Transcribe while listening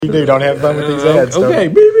You do. Don't have fun with these ads. Okay.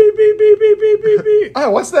 Beep, beep, beep, beep, beep, beep, beep, beep. Oh,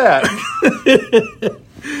 what's that?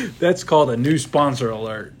 That's called a new sponsor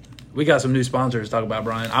alert. We got some new sponsors to talk about,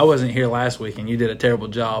 Brian. I wasn't here last week, and you did a terrible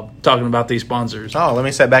job talking about these sponsors. Oh, let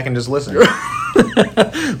me sit back and just listen.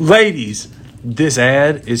 Ladies, this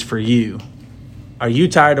ad is for you. Are you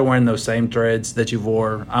tired of wearing those same threads that you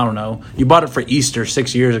wore, I don't know, you bought it for Easter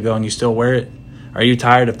 6 years ago and you still wear it? Are you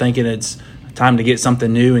tired of thinking it's time to get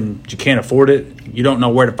something new and you can't afford it? You don't know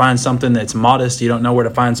where to find something that's modest. You don't know where to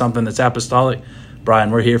find something that's apostolic.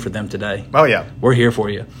 Brian, we're here for them today. Oh, yeah. We're here for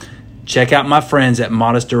you. Check out my friends at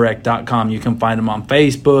modestdirect.com. You can find them on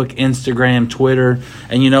Facebook, Instagram, Twitter.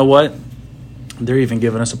 And you know what? They're even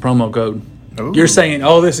giving us a promo code. Ooh. You're saying,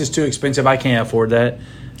 oh, this is too expensive. I can't afford that.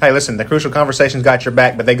 Hey, listen, the Crucial Conversations got your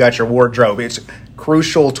back, but they got your wardrobe. It's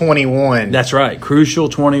Crucial 21. That's right. Crucial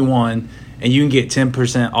 21. And you can get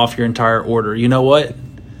 10% off your entire order. You know what?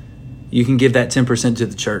 You can give that 10% to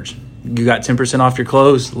the church. You got 10% off your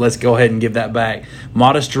clothes. Let's go ahead and give that back.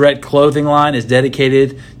 Modest Direct clothing line is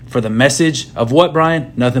dedicated for the message of what,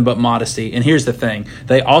 Brian? Nothing but modesty. And here's the thing.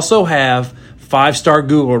 They also have 5-star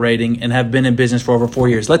Google rating and have been in business for over 4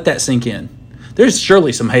 years. Let that sink in. There's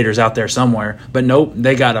surely some haters out there somewhere, but nope,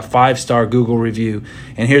 they got a 5-star Google review.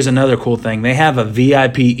 And here's another cool thing. They have a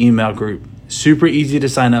VIP email group. Super easy to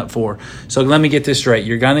sign up for. So let me get this straight.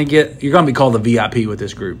 You're gonna be called a VIP with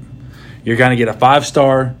this group. You're gonna get a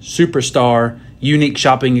 5-star, superstar, unique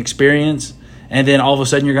shopping experience, and then all of a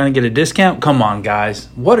sudden you're gonna get a discount. Come on, guys.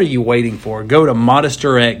 What are you waiting for? Go to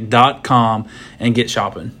modestdirect.com and get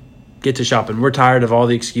shopping. Get to shopping. We're tired of all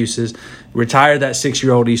the excuses. Retire that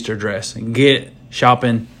 6-year-old Easter dress and get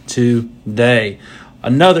shopping today.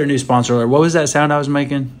 Another new sponsor alert. What was that sound I was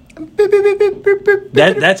making?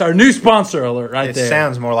 That's our new sponsor alert right there. It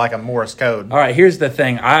sounds more like a Morse code. All right, here's the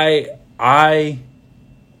thing. I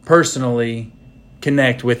personally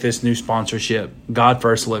connect with this new sponsorship, God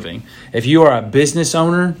First Living. If you are a business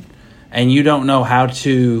owner and you don't know how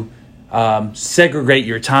to segregate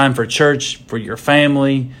your time for church, for your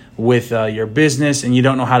family, with your business, and you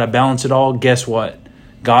don't know how to balance it all, guess what?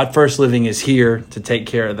 God First Living is here to take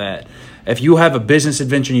care of that. If you have a business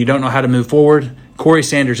adventure and you don't know how to move forward, Corey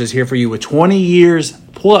Sanders is here for you with 20 years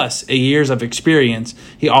plus years of experience.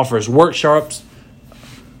 He offers workshops,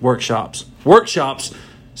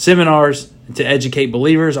 seminars to educate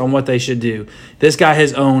believers on what they should do. This guy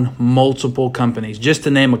has owned multiple companies. Just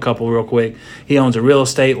to name a couple real quick, he owns a real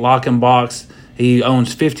estate lock and box. He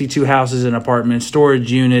owns 52 houses and apartments,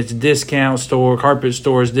 storage units, discount store, carpet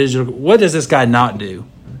stores, digital. What does this guy not do?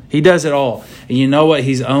 He does it all. And you know what?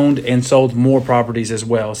 He's owned and sold more properties as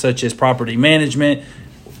well, such as property management.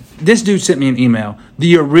 This dude sent me an email.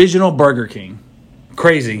 The original Burger King.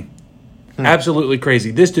 Crazy. Absolutely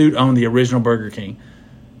crazy. This dude owned the original Burger King.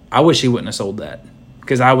 I wish he wouldn't have sold that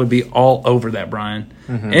because I would be all over that, Brian.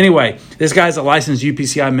 Mm-hmm. Anyway, this guy's a licensed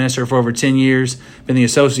UPCI minister for over 10 years, been the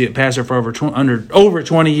associate pastor for over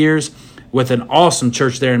 20 years with an awesome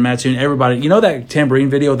church there in Mattoon. Everybody, you know that tambourine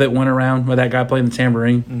video that went around with that guy playing the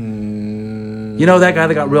tambourine? You know that guy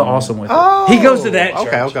that got real awesome with it? He goes to that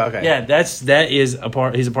church. Okay. Yeah, that is a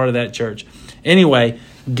part. He's a part of that church. Anyway,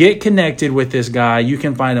 get connected with this guy. You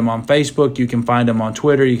can find him on Facebook. You can find him on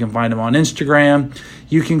Twitter. You can find him on Instagram.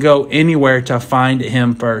 You can go anywhere to find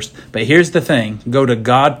him first. But here's the thing. Go to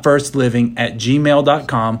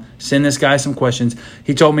godfirstliving@gmail.com. Send this guy some questions.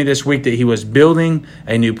 He told me this week that he was building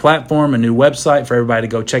a new platform, a new website for everybody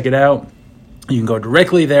to go check it out. You can go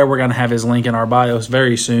directly there. We're going to have his link in our bios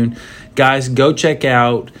very soon. Guys, go check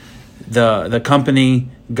out the company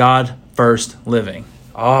God First Living.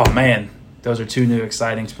 Oh, man. Those are two new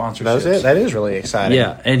exciting sponsorships. That is really exciting.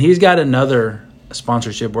 Yeah, and he's got another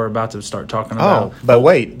sponsorship we're about to start talking about. Oh, but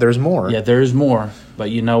wait, there's more. Yeah, there's more. But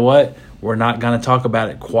you know what? We're not going to talk about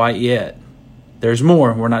it quite yet. There's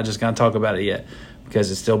more. We're not just going to talk about it yet because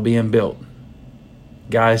it's still being built.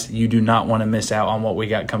 Guys, you do not want to miss out on what we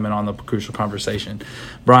got coming on the Crucial Conversation.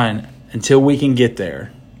 Brian, until we can get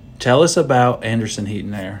there, tell us about Anderson Heat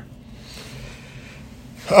and Air.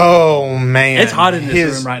 Oh, man. It's hot in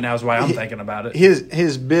this room right now is why I'm thinking about it.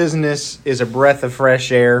 His business is a breath of fresh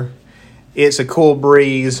air. It's a cool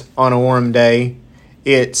breeze on a warm day.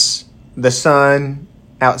 It's the sun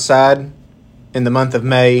outside in the month of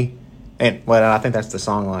May. And, well, I think that's the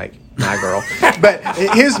song like My Girl. But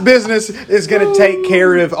his business is going to take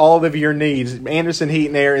care of all of your needs. Anderson Heat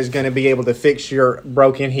and Air is going to be able to fix your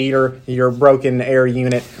broken heater, your broken air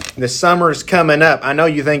unit. The summer's coming up. I know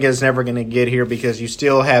you think it's never going to get here because you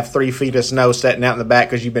still have 3 feet of snow sitting out in the back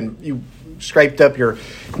because you scraped up your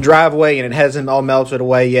driveway and it hasn't all melted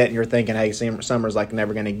away yet, and you're thinking, hey, summer's like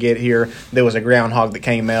never going to get here. There was a groundhog that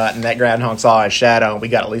came out, and that groundhog saw his shadow, and we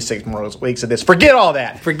got at least 6 more weeks of this. Forget all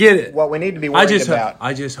that. Forget it. What we need to be worried about.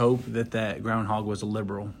 I just hope that groundhog was a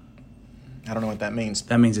liberal. I don't know what that means.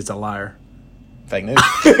 That means it's a liar. Fake news.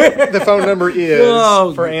 The phone number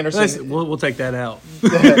is for Anderson. We'll take that out.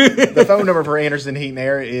 The phone number for Anderson Heat and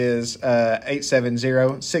Air is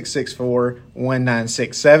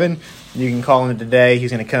 870-664-1967. You can call him today.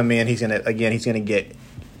 He's going to come in. He's going to get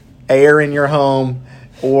air in your home,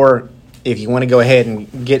 or if you want to go ahead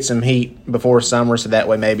and get some heat before summer, so that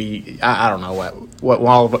way maybe I don't know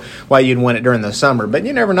why you'd want it during the summer, but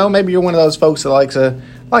you never know. Maybe you're one of those folks that likes the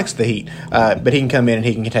heat. But he can come in and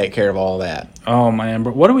he can take care of all that. Oh man,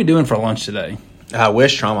 bro, what are we doing for lunch today? I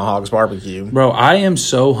wish Trauma Hogs barbecue. Bro, I am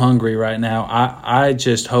so hungry right now. I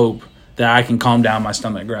just hope that I can calm down my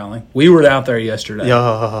stomach growling. We were out there yesterday.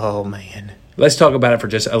 Oh man. Let's talk about it for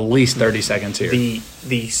just at least 30 seconds here.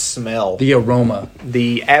 The smell. The aroma.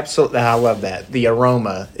 I love that. The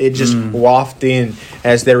aroma. It just wafted in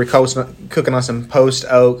as they were cooking on some post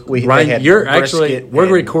oak. Right,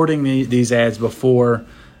 we're recording these ads before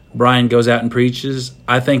Brian goes out and preaches.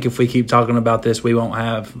 I think if we keep talking about this, we won't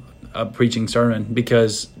have a preaching sermon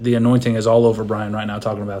because the anointing is all over Brian right now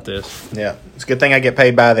talking about this. Yeah. It's a good thing I get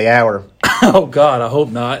paid by the hour. Oh, God, I hope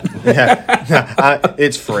not.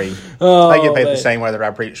 It's free. I get paid the same whether I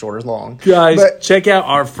preach short or long. Guys, check out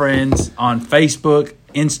our friends on Facebook,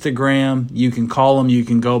 Instagram. You can call them. You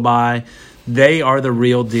can go by. They are the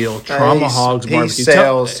real deal. Trauma Hogs Barbecue.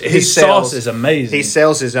 His sauce is amazing. He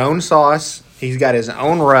sells his own sauce. He's got his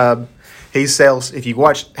own rub. He sells, if you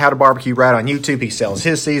watch How to Barbecue Right on YouTube, he sells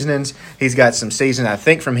his seasonings. He's got some seasoning, I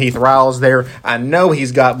think, from Heath Riles there. I know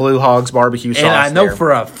he's got Blue Hogs barbecue sauce. And I know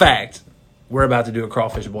for a fact we're about to do a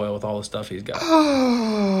crawfish boil with all the stuff he's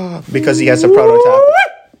got. Because he has a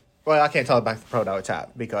prototype. Well, I can't talk about the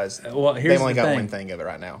prototype because they've only got one thing of it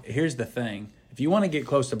right now. Here's the thing. If you want to get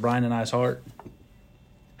close to Brian and I's heart,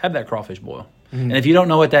 have that crawfish boil. Mm-hmm. And if you don't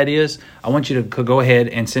know what that is, I want you to go ahead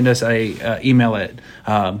and send us a email at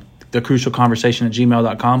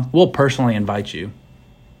thecrucialconversation@gmail.com. We'll personally invite you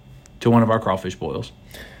to one of our crawfish boils.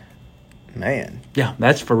 Man. Yeah,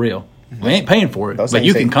 that's for real. We ain't paying for it, but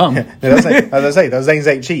you can come. Those things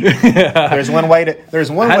ain't cheap. There's one way to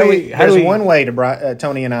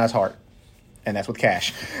Tony and I's heart, and that's with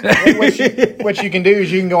cash. What you can do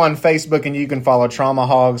is you can go on Facebook and you can follow Trauma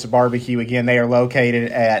Hogs Barbecue. Again, they are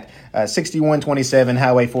located at 6127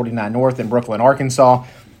 Highway 49 North in Brooklyn, Arkansas.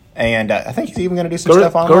 And I think he's even going to do some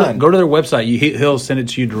stuff online. Go to their website. He'll send it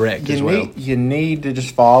to you direct as well. You need to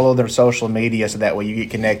just follow their social media so that way you get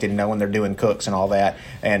connected and know when they're doing cooks and all that.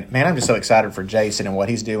 And, man, I'm just so excited for Jason and what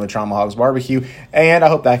he's doing with Trauma Hogs Barbecue. And I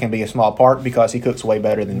hope that can be a small part because he cooks way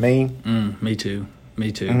better than me. Me too.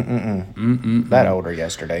 That odor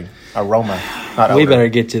yesterday. Aroma. Not odor. We better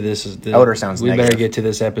get to this. Odor sounds negative. We better get to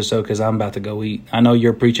this episode because I'm about to go eat. I know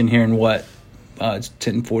you're preaching here in what? It's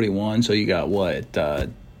 10:41, so you got what?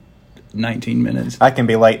 19 minutes. I can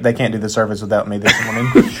be late. They can't do the service without me this morning.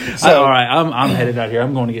 All right, I'm headed out here.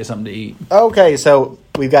 I'm going to get something to eat. Okay, so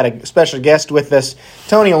we've got a special guest with us.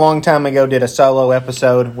 Tony, a long time ago, did a solo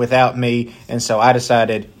episode without me, and so I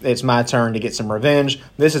decided it's my turn to get some revenge.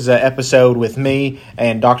 This is an episode with me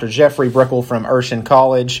and Dr. Jeffrey Brickle from Urshan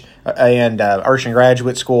College and Urshan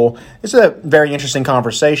Graduate School. It's a very interesting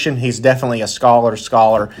conversation. He's definitely a scholar,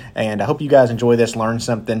 and I hope you guys enjoy this, learn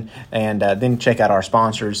something, and then check out our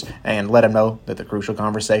sponsors and let them know that the Crucial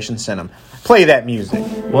Conversation sent them. Play that music.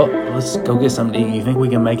 Well, let's go get something to eat. You think we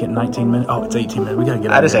can make it 19 minutes? Oh, it's 18 minutes. We got to get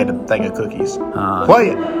out. I just ate a thing of cookies. Play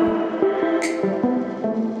it.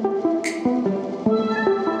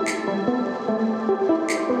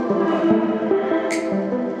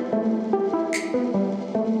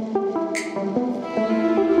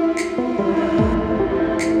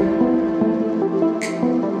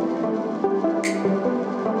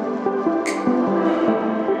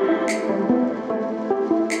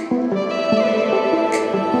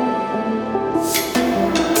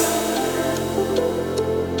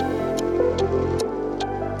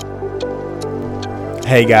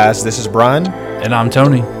 Hey guys, this is Brian. And I'm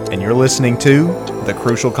Tony. And you're listening to the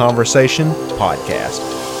Crucial Conversation Podcast.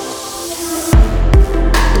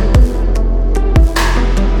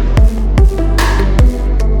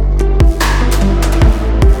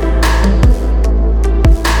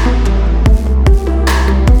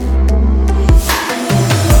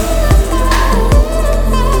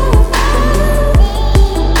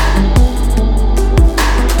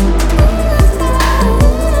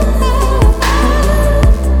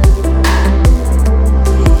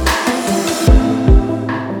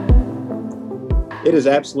 It is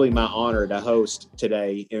absolutely my honor to host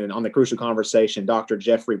today on the Crucial Conversation Dr.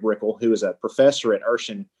 Jeffrey Brickell, who is a professor at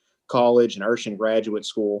Urshan College and Urshan Graduate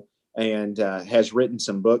School, and has written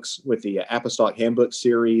some books with the Apostolic Handbook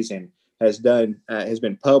series, and has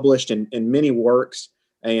been published in many works.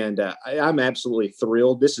 And I'm absolutely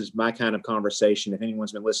thrilled. This is my kind of conversation. If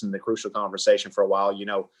anyone's been listening to the Crucial Conversation for a while, you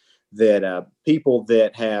know that people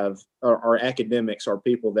that are academics are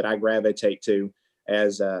people that I gravitate to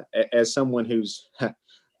as someone who's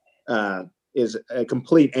is a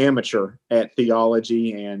complete amateur at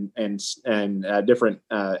theology and different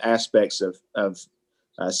aspects of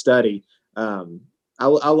study. I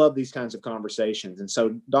love these kinds of conversations, and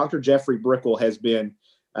so Dr. Jeffrey Brickell has been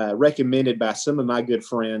recommended by some of my good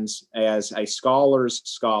friends as a scholar's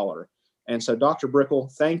scholar. And so, Dr. Brickell,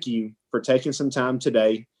 thank you for taking some time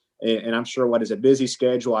today. And I'm sure what is a busy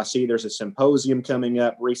schedule. I see there's a symposium coming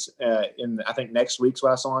up I think next week's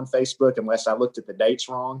what I saw on Facebook, unless I looked at the dates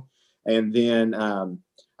wrong. And then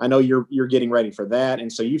I know you're getting ready for that.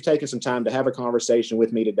 And so you've taken some time to have a conversation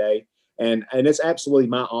with me today. And it's absolutely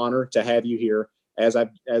my honor to have you here, as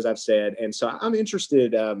I've said. And so I'm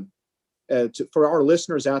interested for our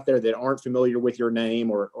listeners out there that aren't familiar with your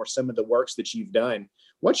name or some of the works that you've done.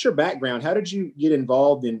 What's your background? How did you get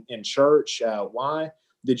involved in church? Why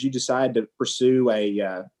did you decide to pursue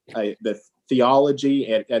the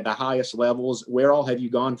theology at the highest levels? Where all have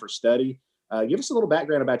you gone for study? Give us a little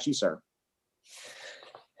background about you, sir.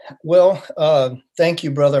 Well, thank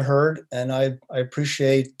you, Brother Hurd, and I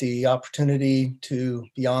appreciate the opportunity to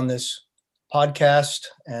be on this podcast,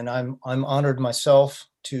 and I'm honored myself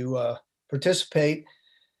to participate.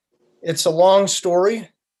 It's a long story.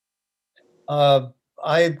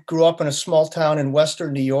 I grew up in a small town in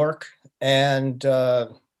Western New York, and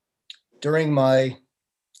during my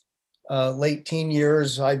late teen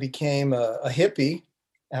years, I became a hippie,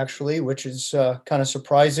 actually, which is kind of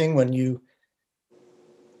surprising when you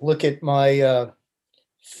look at my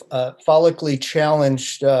follically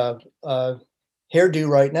challenged hairdo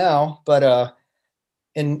right now. But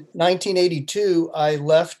in 1982, I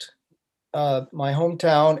left my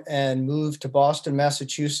hometown and moved to Boston,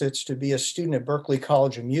 Massachusetts to be a student at Berklee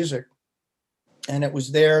College of Music. And it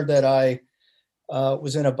was there that I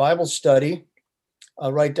was in a Bible study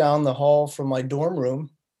right down the hall from my dorm room.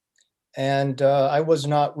 And I was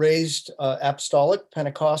not raised apostolic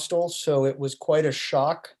Pentecostal, so it was quite a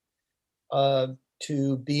shock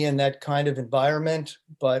to be in that kind of environment.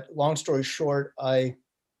 But long story short, I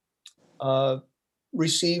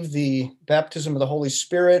received the baptism of the Holy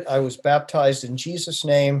Spirit. I was baptized in Jesus'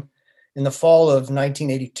 name in the fall of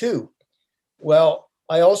 1982. Well,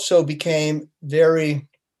 I also became very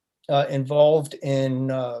involved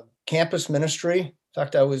in campus ministry. In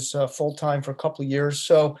fact, I was full-time for a couple of years.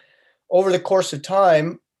 So over the course of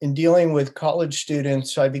time, in dealing with college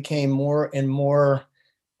students, I became more and more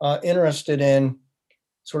interested in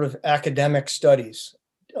sort of academic studies.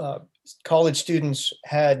 College students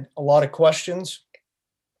had a lot of questions.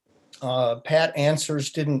 Pat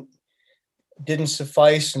answers didn't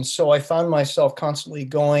suffice, and so I found myself constantly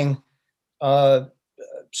going,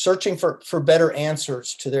 searching for better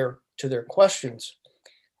answers to their questions.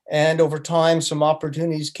 And over time, some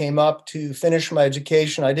opportunities came up to finish my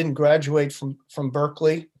education. I didn't graduate from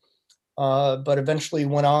Berklee, but eventually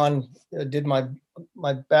went on, did my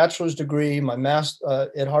bachelor's degree, my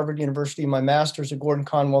at Harvard University, my master's at Gordon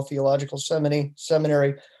Conwell Theological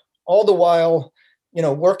Seminary, all the while,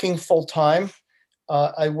 working full time.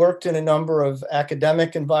 I worked in a number of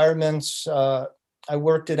academic environments. I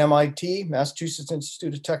worked at MIT, Massachusetts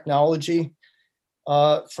Institute of Technology,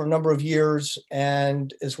 for a number of years,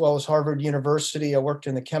 and as well as Harvard University. I worked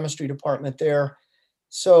in the chemistry department there.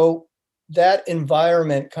 So that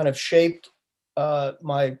environment kind of shaped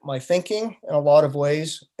my thinking in a lot of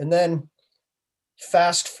ways. And then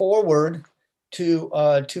fast forward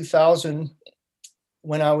to 2000,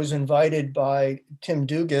 when I was invited by Tim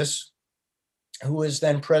Dugas, who was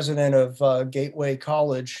then president of Gateway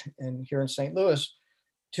College here in St. Louis,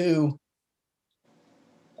 to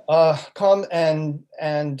come and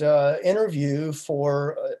interview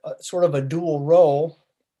for sort of a dual role,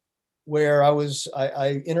 where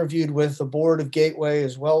I interviewed with the board of Gateway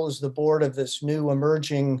as well as the board of this new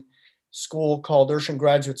emerging school called Urshan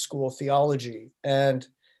Graduate School of Theology, and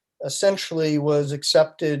essentially was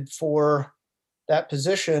accepted for that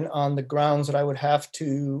position on the grounds that I would have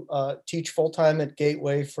to teach full-time at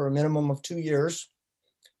Gateway for a minimum of 2 years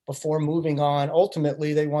before moving on.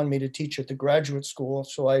 Ultimately, they wanted me to teach at the graduate school,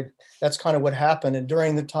 so that's kind of what happened. And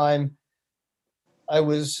during the time I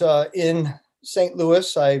was in St.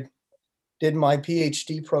 Louis, I did my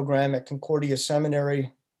PhD program at Concordia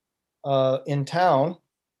Seminary in town.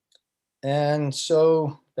 And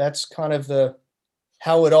so that's kind of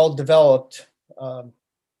how it all developed.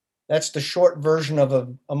 That's the short version of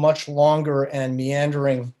a much longer and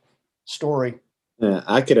meandering story.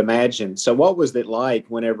 I could imagine. So, what was it like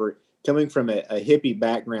whenever coming from a hippie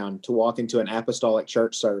background to walk into an apostolic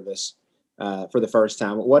church service for the first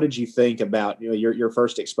time? What did you think about your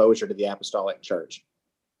first exposure to the apostolic church?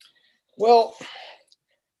 Well,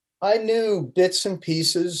 I knew bits and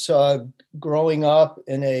pieces growing up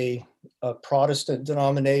in a Protestant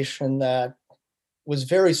denomination that was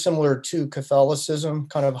very similar to Catholicism,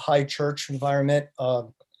 kind of high church environment.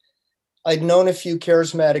 I'd known a few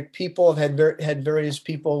charismatic people. I've had various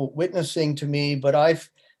people witnessing to me, but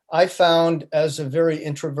I found, as a very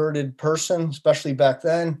introverted person, especially back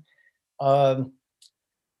then,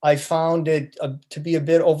 I found it to be a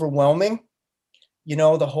bit overwhelming.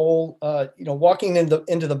 The whole, walking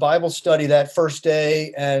into the Bible study that first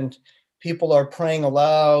day, and people are praying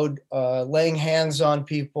aloud, laying hands on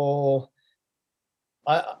people.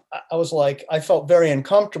 I was like, I felt very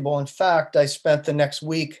uncomfortable. In fact, I spent the next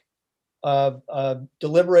week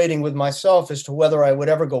deliberating with myself as to whether I would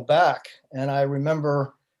ever go back. And I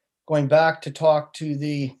remember going back to talk to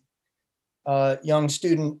the young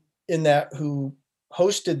student in that who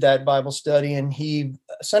hosted that Bible study, and he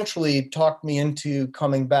essentially talked me into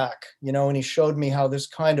coming back, and he showed me how this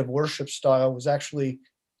kind of worship style was actually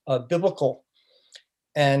biblical.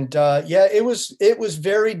 And it was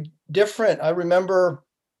very different. I remember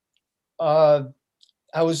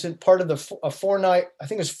I was in part of a 4-night, I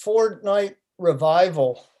think it was 4-night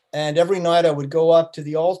revival. And every night I would go up to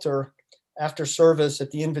the altar after service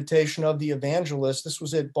at the invitation of the evangelist. This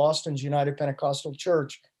was at Boston's United Pentecostal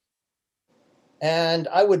Church. And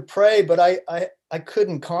I would pray, but I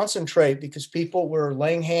couldn't concentrate because people were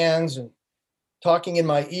laying hands and talking in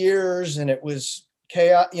my ears, and it was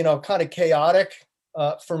kind of chaotic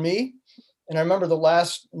for me. And I remember the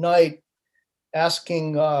last night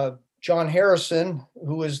asking John Harrison,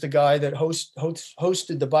 who was the guy that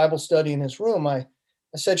hosted the Bible study in his room, I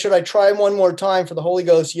said, should I try one more time for the Holy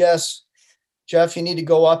Ghost? Yes. Jeff, you need to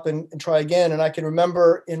go up and try again. And I can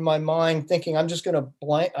remember in my mind thinking, I'm just going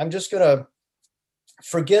to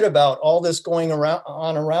forget about all this going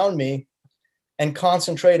on around me and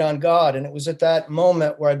concentrate on God. And it was at that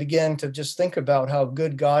moment where I began to just think about how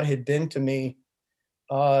good God had been to me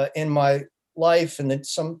in my life, and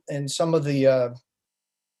some of the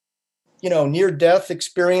near-death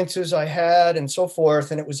experiences I had and so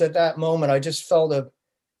forth. And it was at that moment I just felt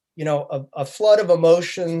a flood of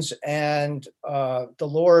emotions, and the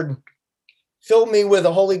Lord filled me with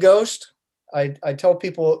the Holy Ghost. I tell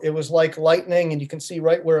people it was like lightning, and you can see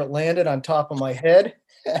right where it landed on top of my head.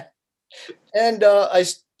 And I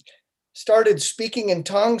started speaking in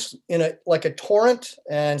tongues like a torrent,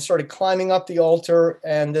 and started climbing up the altar.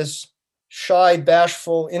 And this shy,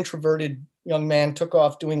 bashful, introverted young man took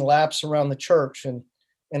off doing laps around the church. And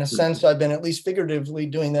in a sense, I've been, at least figuratively,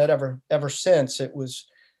 doing that ever since. It was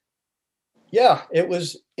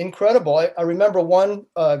incredible. I remember one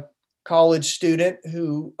college student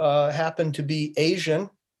who happened to be Asian,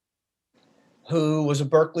 who was a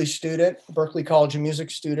Berklee College of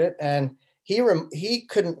Music student, and he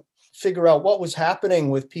couldn't figure out what was happening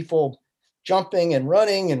with people jumping and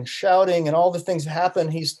running and shouting and all the things that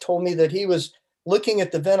happened. He's told me that he was looking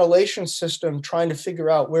at the ventilation system, trying to figure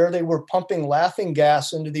out where they were pumping laughing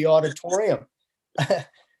gas into the auditorium.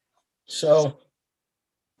 So,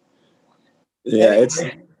 yeah,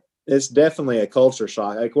 it's definitely a culture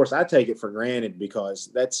shock. Of course, I take it for granted because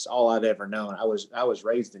that's all I've ever known. I was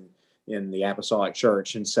raised in the Apostolic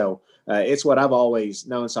Church, and so it's what I've always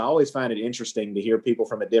known. So I always find it interesting to hear people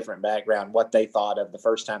from a different background, what they thought of the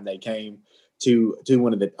first time they came to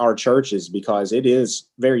one of our churches, because it is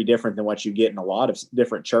very different than what you get in a lot of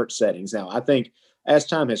different church settings. Now, I think as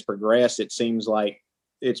time has progressed, it seems like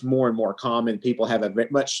it's more and more common. People have a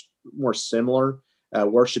much more similar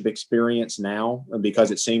worship experience now,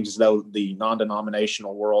 because it seems as though the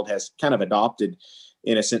non-denominational world has kind of adopted,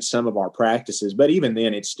 in a sense, some of our practices. But even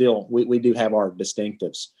then, it's still, we do have our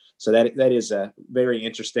distinctives. So that is very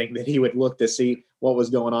interesting that he would look to see what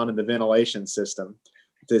was going on in the ventilation system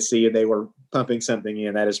to see if they were pumping something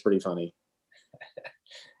in. That is pretty funny.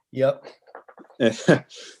 Yep.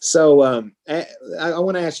 So I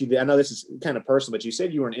want to ask you, I know this is kind of personal, but you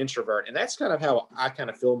said you were an introvert, and that's kind of how I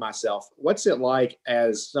kind of feel myself. What's it like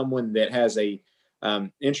as someone that has a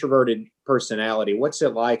introverted personality? What's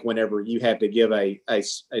it like whenever you have to give a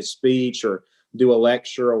speech or do a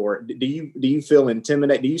lecture, or do you feel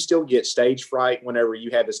intimidated? Do you still get stage fright whenever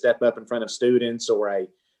you have to step up in front of students or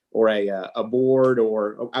or a board,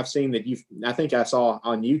 or I've seen that I think I saw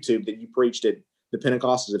on YouTube that you preached at the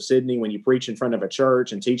Pentecostals of Sydney when you preach in front of a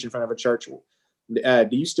church and teach in front of a church. Do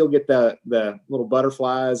you still get the little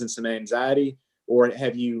butterflies and some anxiety, or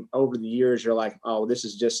have you over the years you're like, oh, this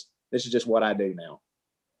is just what I do now?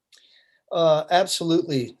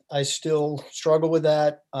 Absolutely. I still struggle with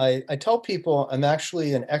that. I tell people I'm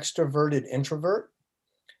actually an extroverted introvert,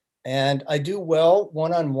 and I do well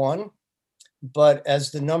one-on-one, but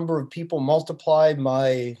as the number of people multiply,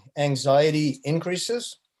 my anxiety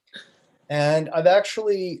increases. And I've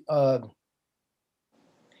actually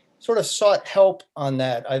sort of sought help on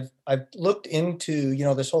that. I've looked into,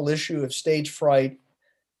 this whole issue of stage fright,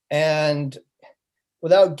 and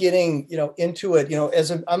without getting, into it,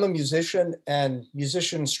 I'm a musician, and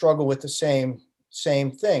musicians struggle with the same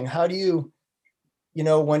thing. How do you,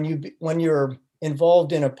 when you're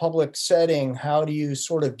involved in a public setting, how do you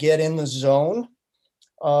sort of get in the zone?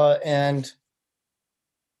 And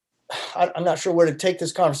I'm not sure where to take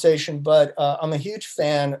this conversation, but I'm a huge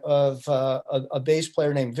fan of a bass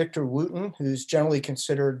player named Victor Wooten, who's generally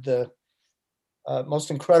considered the most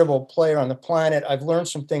incredible player on the planet. I've learned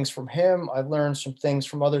some things from him. I've learned some things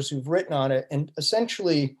from others who've written on it. And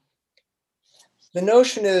essentially, the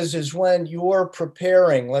notion is when you're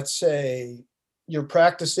preparing, let's say you're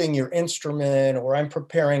practicing your instrument, or I'm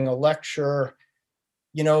preparing a lecture,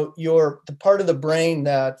 the part of the brain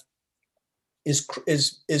that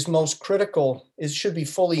is most critical should be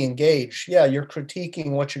fully engaged. Yeah, you're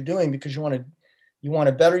critiquing what you're doing because you want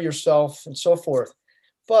to better yourself and so forth.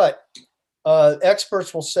 But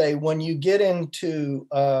experts will say when you get into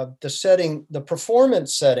the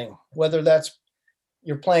performance setting, whether that's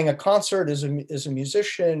you're playing a concert as a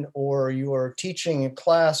musician, or you're teaching a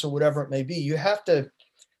class, or whatever it may be, you have to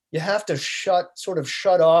shut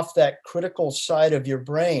off that critical side of your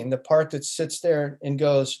brain, the part that sits there and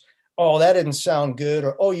goes, oh, that didn't sound good,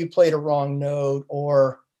 or oh, you played a wrong note,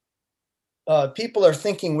 or people are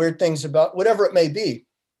thinking weird things about whatever it may be.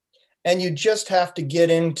 And you just have to get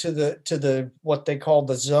into the what they call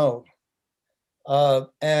the zone.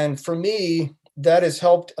 And for me, that has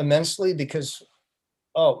helped immensely because,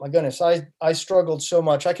 oh my goodness, I struggled so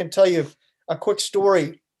much. I can tell you a quick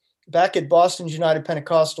story. Back at Boston's United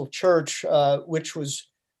Pentecostal Church, which was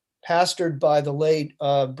pastored by the late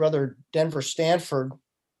Brother Denver Stanford,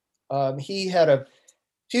 he had a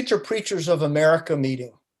Future Preachers of America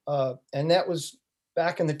meeting. And that was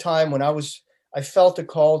back in the time when I felt a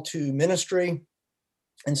call to ministry.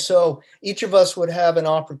 And so each of us would have an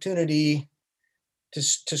opportunity to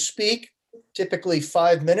speak, typically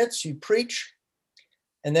 5 minutes, you preach.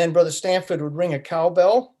 And then Brother Stanford would ring a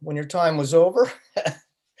cowbell when your time was over.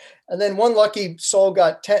 And then one lucky soul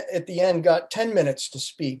at the end got 10 minutes to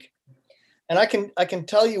speak. And I can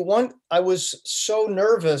tell you I was so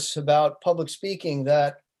nervous about public speaking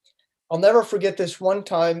that I'll never forget this one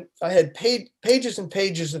time. I had pages and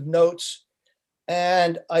pages of notes,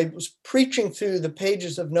 and I was preaching through the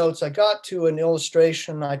pages of notes. I got to an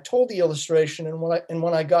illustration. I told the illustration, and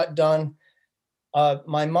when I got done,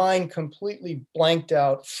 my mind completely blanked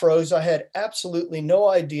out, froze. I had absolutely no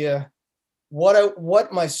idea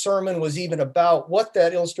what my sermon was even about, what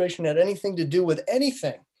that illustration had anything to do with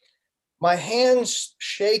anything. My hands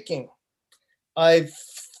shaking. I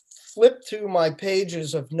flipped through my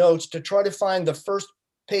pages of notes to try to find the first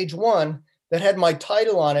page one that had my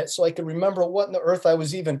title on it so I could remember what in the earth I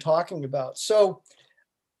was even talking about. So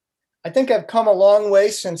I think I've come a long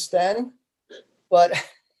way since then, but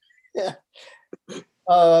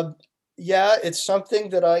it's something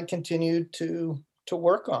that I continue to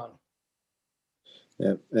work on.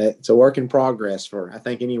 Yeah, it's a work in progress for, I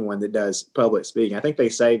think, anyone that does public speaking. I think they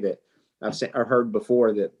say that I've heard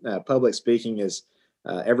before that public speaking is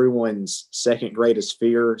everyone's second greatest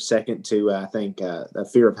fear, second to I think a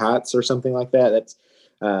fear of heights or something like that. That's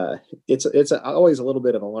it's always a little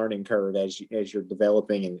bit of a learning curve as you're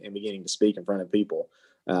developing and beginning to speak in front of people.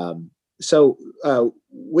 So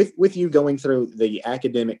with you going through the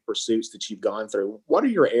academic pursuits that you've gone through, what are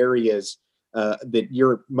your areas that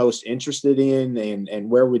you're most interested in, and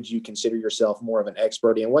where would you consider yourself more of an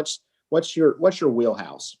expert in? What's your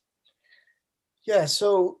wheelhouse? Yeah,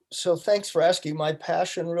 so thanks for asking. My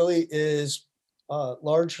passion really is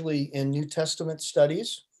largely in New Testament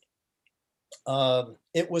studies.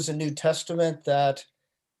 It was a New Testament that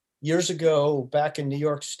years ago, back in New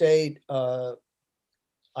York State,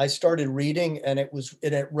 I started reading, and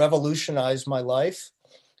it revolutionized my life.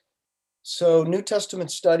 So New Testament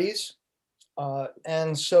studies,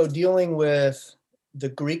 and so dealing with the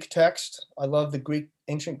Greek text. I love the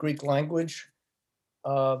ancient Greek language.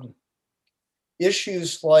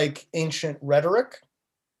 Issues like ancient rhetoric,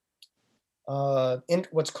 in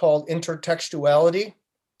what's called intertextuality,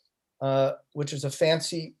 which is a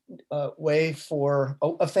fancy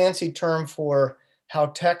a fancy term for how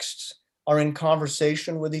texts are in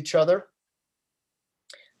conversation with each other.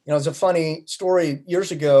 It's a funny story.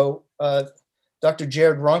 Years ago, Dr.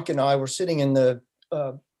 Jared Runk and I were sitting in the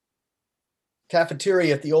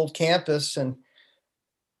cafeteria at the old campus, and a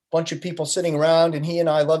bunch of people sitting around, and he and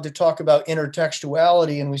I love to talk about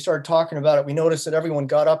intertextuality, and we started talking about it. We noticed that everyone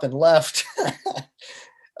got up and left.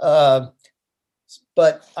 But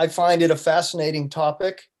I find it a fascinating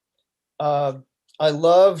topic. I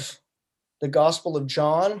love the Gospel of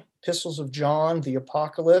John, Epistles of John, the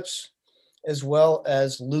Apocalypse, as well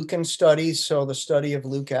as Lucan studies, so the study of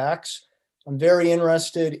Luke Acts. I'm very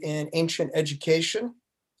interested in ancient education,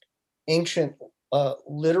 ancient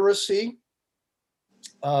literacy,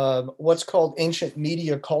 what's called ancient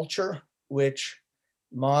media culture, which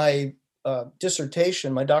my doctoral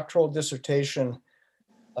dissertation,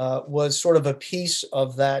 was sort of a piece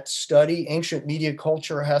of that study. Ancient media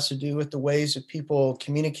culture has to do with the ways that people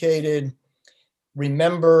communicated,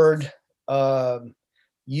 remembered,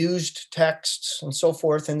 used texts, and so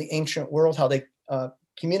forth in the ancient world, how they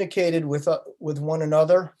communicated with one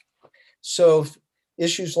another. So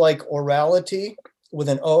issues like orality with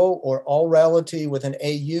an O or orality with an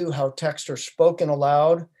AU, how texts are spoken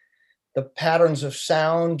aloud, the patterns of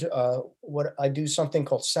sound, what I do something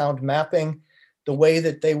called sound mapping, the way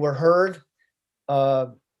that they were heard,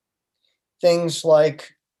 things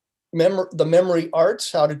like the memory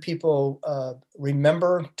arts, how did people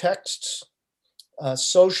remember texts,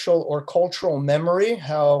 social or cultural memory,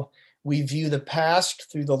 how we view the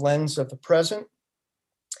past through the lens of the present,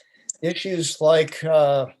 issues like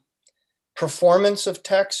performance of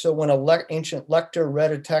text. So when an ancient lector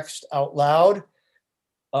read a text out loud,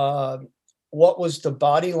 what was the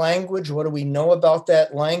body language? What do we know about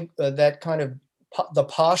that that kind of the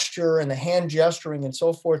posture and the hand gesturing and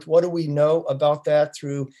so forth? What do we know about that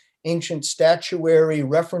through ancient statuary,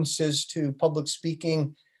 references to public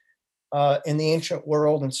speaking in the ancient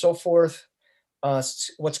world and so forth?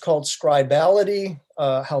 What's called scribality,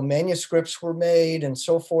 how manuscripts were made and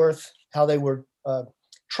so forth, how they were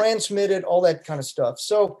transmitted, all that kind of stuff.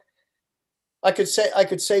 So I could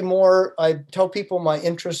say more. I tell people my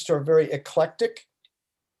interests are very eclectic.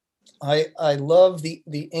 I love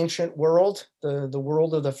the ancient world, the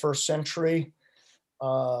world of the first century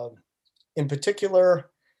in particular.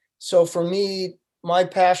 So for me, my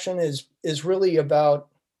passion is really about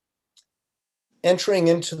entering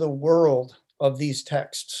into the world of these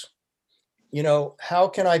texts. How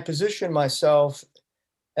can I position myself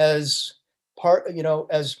as part,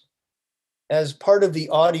 as part of the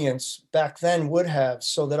audience back then would have,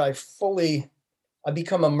 so that I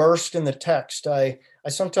become immersed in the text. I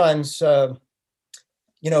sometimes,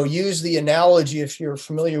 use the analogy, if you're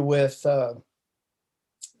familiar with, the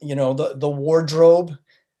wardrobe. Is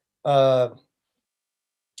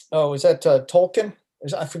that Tolkien?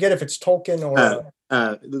 I forget if it's Tolkien or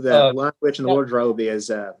the Lion, Witch, and the Wardrobe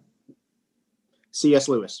is C.S.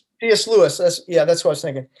 Lewis. C.S. Lewis. That's what I was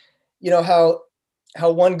thinking. How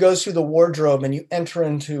one goes through the wardrobe and you enter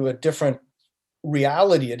into a different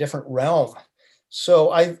reality, a different realm.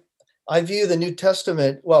 So I view the New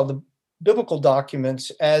Testament, the biblical documents,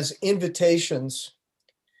 as invitations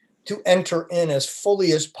to enter in as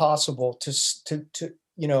fully as possible, to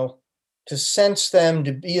sense them,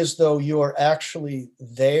 to be as though you're actually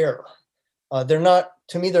there. They're not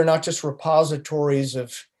just repositories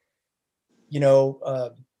of,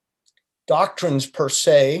 doctrines per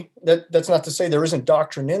se. That's not to say there isn't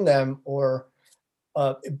doctrine in them,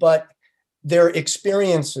 but they're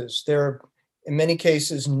experiences. They're, in many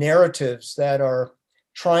cases, narratives that are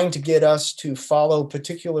trying to get us to follow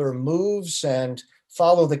particular moves and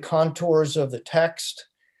follow the contours of the text.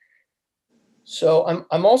 So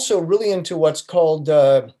I'm also really into what's called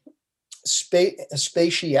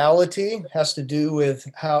spatiality. Has to do with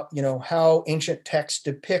how ancient texts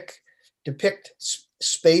depict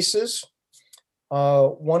spaces.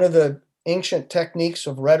 One of the ancient techniques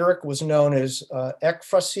of rhetoric was known as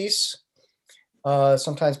ekphrasis,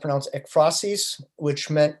 sometimes pronounced ekphrasis, which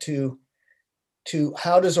meant to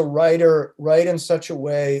how does a writer write in such a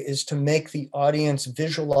way is to make the audience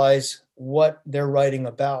visualize what they're writing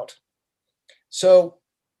about. So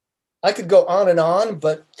I could go on,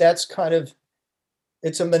 but that's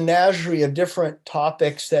it's a menagerie of different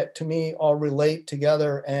topics that to me all relate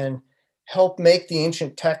together and help make the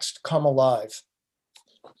ancient text come alive.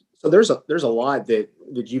 So there's a lot that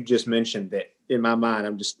you've just mentioned that in my mind,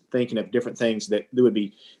 I'm just thinking of different things that would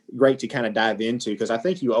be great to kind of dive into, because I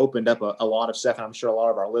think you opened up a lot of stuff, and I'm sure a lot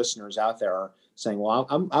of our listeners out there are saying, well,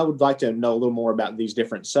 I would like to know a little more about these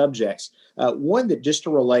different subjects. One that, just to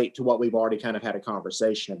relate to what we've already kind of had a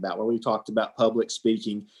conversation about, where we talked about public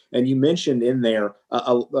speaking, and you mentioned in there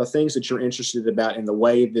things that you're interested about in the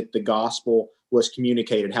way that the gospel was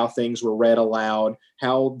communicated, how things were read aloud,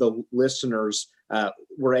 how the listeners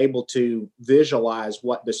were able to visualize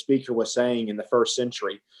what the speaker was saying in the first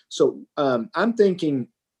century. So I'm thinking,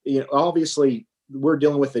 obviously we're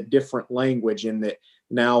dealing with a different language in that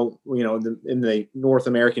now, in the North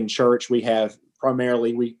American church, we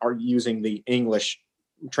are using the English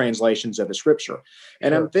translations of the scripture.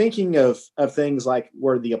 And sure. I'm thinking of things like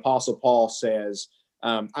where the Apostle Paul says,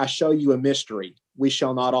 I show you a mystery. We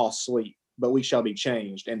shall not all sleep, but we shall be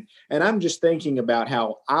changed. And I'm just thinking about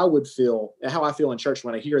how I feel in church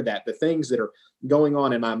when I hear that, the things that are going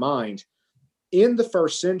on in my mind. In the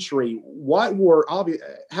first century,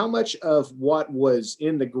 how much of what was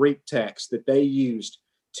in the Greek text that they used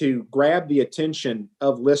to grab the attention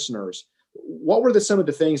of listeners, what were some of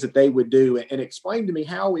the things that they would do? And explain to me,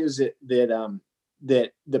 how is it that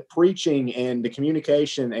the preaching and the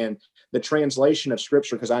communication and the translation of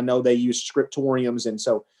scripture, because I know they used scriptoriums, and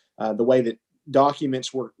so the way that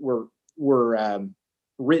documents were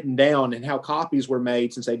written down, and how copies were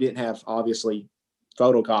made, since they didn't have obviously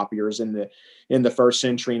photocopiers in the first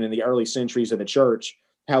century and in the early centuries of the church,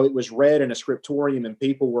 how it was read in a scriptorium and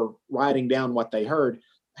people were writing down what they heard.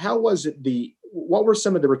 How was it what were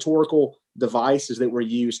some of the rhetorical devices that were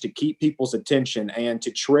used to keep people's attention and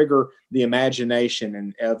to trigger the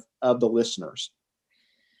imagination of the listeners?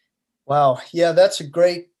 Wow. Yeah, that's a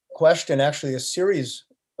great question. Actually, a series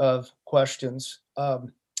of questions.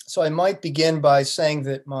 So I might begin by saying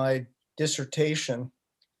that my dissertation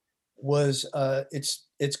was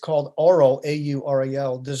it's called Aurel,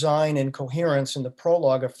 A-U-R-E-L, Design and Coherence in the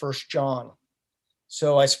Prologue of 1 John.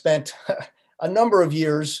 So I spent a number of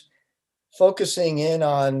years focusing in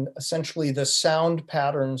on essentially the sound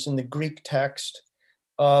patterns in the Greek text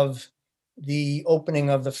of the opening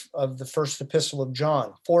of the first epistle of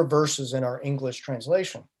John, 4 verses in our English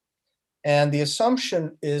translation. And the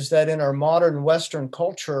assumption is that in our modern Western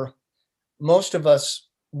culture, most of us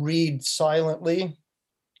read silently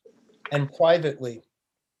and privately.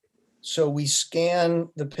 So we scan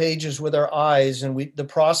the pages with our eyes, and the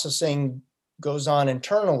processing goes on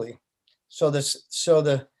internally. So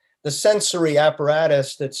the sensory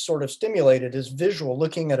apparatus that's sort of stimulated is visual,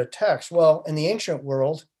 looking at a text. Well, in the ancient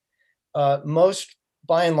world, most,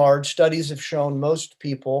 by and large, studies have shown most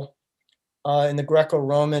people in the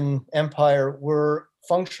Greco-Roman Empire were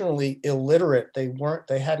functionally illiterate. They weren't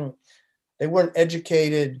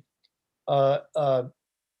educated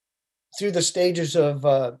through the stages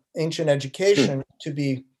of ancient education to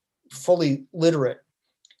be fully literate.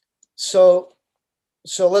 So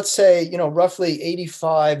let's say, roughly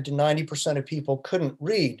 85 to 90% of people couldn't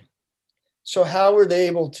read. So how were they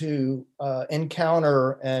able to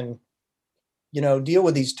encounter and, deal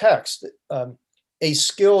with these texts? A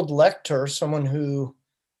skilled lector, someone who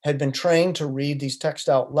had been trained to read these texts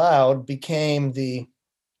out loud, became the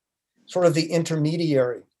sort of the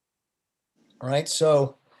intermediary, right?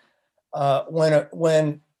 So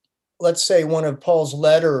when let's say one of Paul's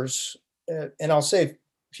letters, and I'll say a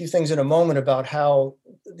few things in a moment about how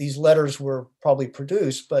these letters were probably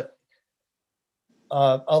produced, but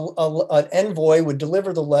an envoy would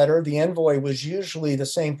deliver the letter. The envoy was usually the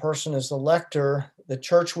same person as the lector. The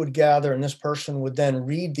church would gather, and this person would then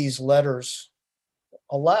read these letters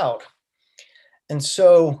aloud. And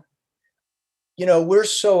so, we're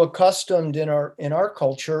so accustomed in our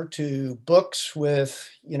culture to books with,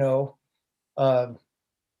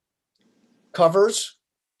 covers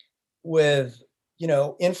with,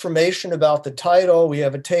 information about the title. We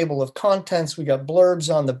have a table of contents. We got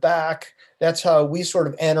blurbs on the back. That's how we sort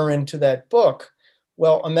of enter into that book.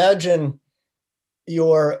 Well, imagine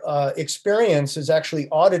your experience is actually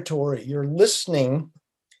auditory. You're listening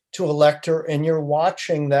to a lector and you're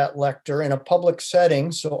watching that lector in a public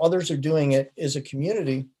setting. So others are doing it as a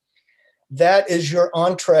community. That is your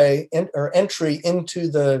entree or entry into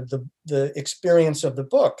the experience of the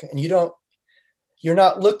book. And you're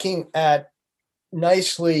not looking at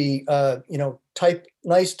nicely,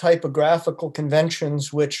 nice typographical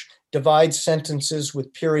conventions, which divide sentences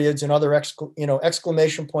with periods and other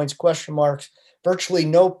exclamation points, question marks, virtually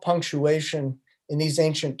no punctuation in these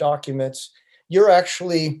ancient documents. You're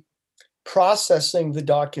actually processing the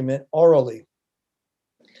document orally.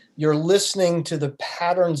 You're listening to the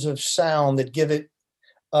patterns of sound that give it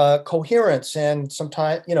coherence, and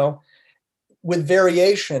sometimes, with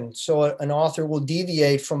variation. So an author will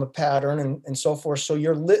deviate from a pattern and so forth. So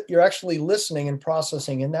you're actually listening and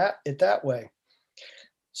processing in that way.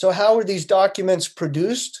 So how are these documents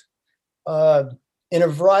produced? In a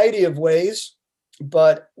variety of ways,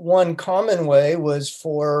 but one common way was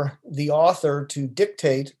for the author to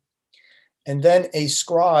dictate, and then a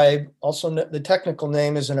scribe, also the technical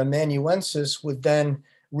name is an amanuensis, would then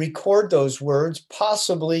record those words,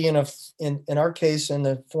 possibly in our case in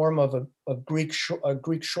the form of a Greek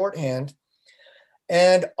shorthand,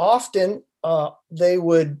 and often they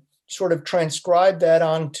would sort of transcribe that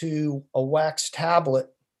onto a wax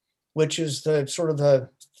tablet, which is the sort of the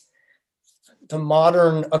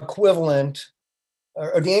modern equivalent,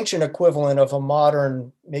 or the ancient equivalent of a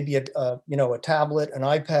modern, maybe a tablet, an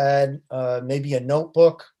iPad, maybe a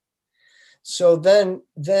notebook. So then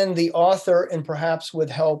the author, and perhaps with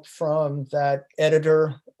help from that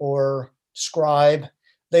editor or scribe,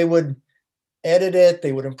 they would edit it,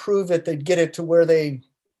 they would improve it, they'd get it to where they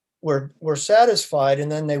were satisfied, and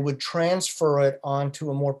then they would transfer it onto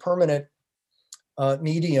a more permanent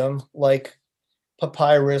medium like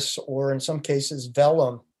papyrus, or in some cases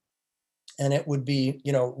vellum, and it would be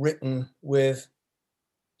written with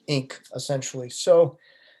ink essentially. So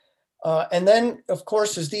and then of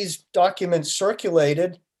course, as these documents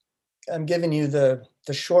circulated, I'm giving you the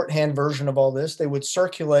shorthand version of all this, they would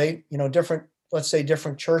circulate,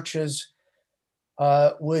 different churches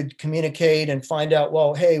would communicate and find out,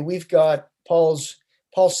 well, hey, we've got Paul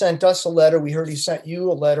sent us a letter, we heard he sent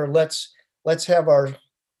you a letter, let's have our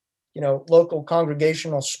local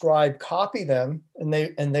congregational scribe copy them, and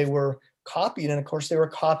they were copied, and of course they were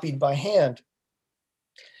copied by hand.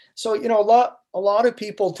 So a lot of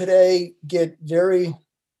people today get very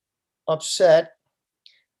upset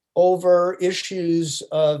over issues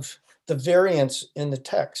of the variance in the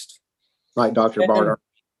text. Like Dr. Bart.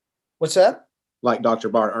 What's that? Like Dr.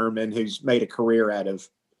 Bart Ehrman, who's made a career out of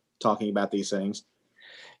talking about these things.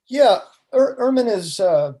 Yeah, Ehrman is.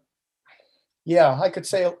 I could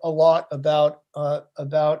say a lot about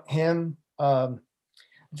him.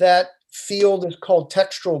 That field is called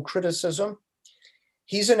textual criticism.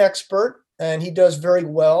 He's an expert, and he does very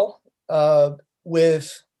well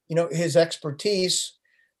with his expertise.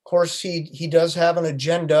 Of course, he does have an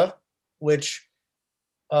agenda, which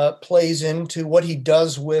plays into what he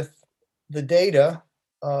does with the data.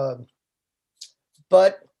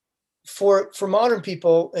 But for modern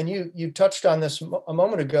people, and you touched on this a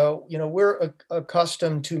moment ago, we're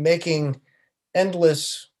accustomed to making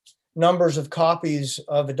endless numbers of copies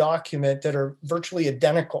of a document that are virtually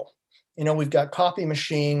identical. We've got copy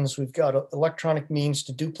machines, we've got electronic means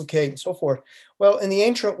to duplicate and so forth. Well, in the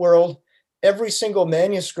ancient world, every single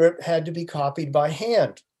manuscript had to be copied by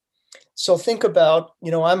hand. So think about,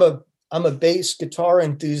 I'm a bass guitar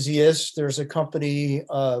enthusiast. There's a company,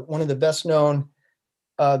 one of the best known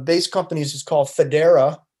bass companies is called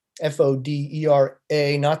Fodera,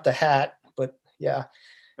 Fodera, not the hat, but yeah.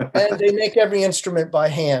 And they make every instrument by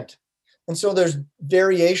hand. And so there's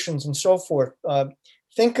variations and so forth.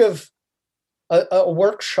 Think of a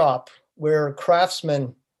workshop where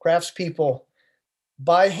craftspeople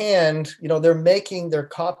by hand, they're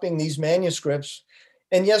copying these manuscripts.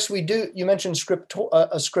 And yes, we do. You mentioned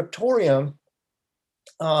a scriptorium.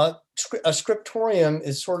 A scriptorium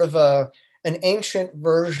is sort of an ancient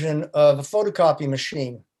version of a photocopy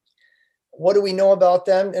machine. What do we know about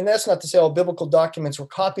them? And that's not to say all biblical documents were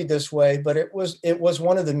copied this way, but it was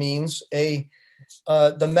one of the means.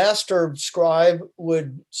 The master scribe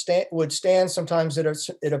would stand sometimes at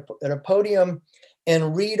a podium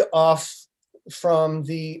and read off from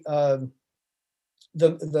the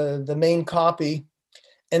main copy,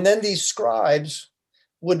 and then these scribes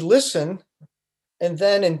would listen, and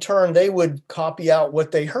then in turn they would copy out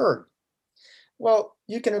what they heard. Well,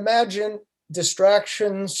 you can imagine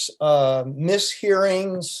distractions,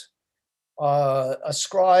 mishearings, a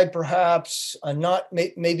scribe perhaps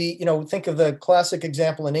maybe think of the classic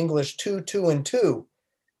example in English, 2, 2, and 2,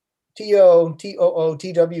 TO,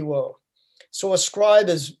 TWO. So a scribe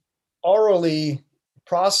is orally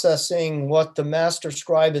processing what the master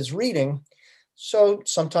scribe is reading. So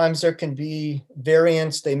sometimes there can be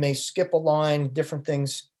variance. They may skip a line, different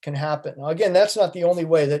things can happen. Now, again, that's not the only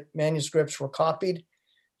way that manuscripts were copied.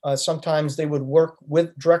 Sometimes they would work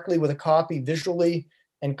directly with a copy visually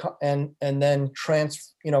and then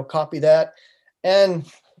copy that.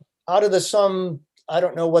 And out of the sum, I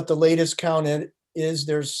don't know what the latest count is.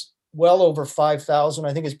 There's well over 5,000.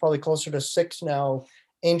 I think it's probably closer to 6 now.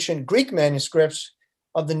 Ancient Greek manuscripts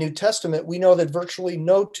of the New Testament. We know that virtually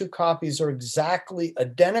no two copies are exactly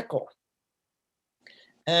identical.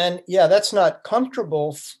 And yeah, that's not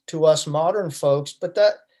comfortable to us modern folks, but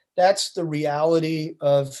that's the reality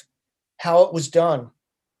of how it was done.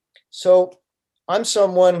 So I'm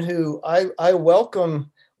someone who I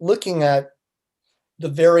welcome looking at the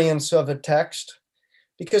variance of a text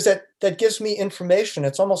because that gives me information.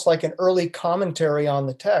 It's almost like an early commentary on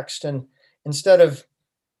the text. And instead of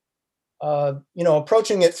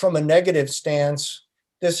approaching it from a negative stance,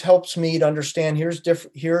 this helps me to understand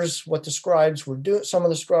here's what the scribes were doing, some of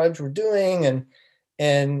the scribes were doing,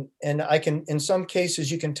 and I can, in some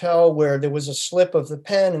cases you can tell where there was a slip of the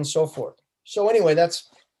pen and so forth. So anyway, that's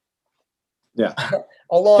Yeah.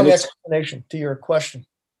 a long explanation to your question.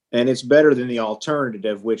 And it's better than the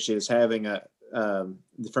alternative, which is having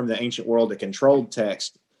from the ancient world, a controlled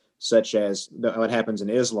text, such as what happens in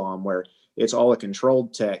Islam, where it's all a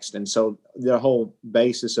controlled text. And so the whole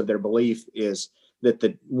basis of their belief is that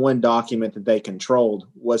the one document that they controlled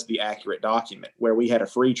was the accurate document, where we had a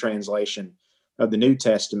free translation of the New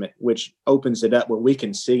Testament, which opens it up where we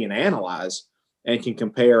can see and analyze and can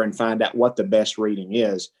compare and find out what the best reading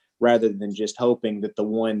is, rather than just hoping that the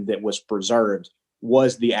one that was preserved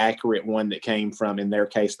was the accurate one that came from, in their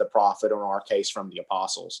case, the prophet, or in our case, from the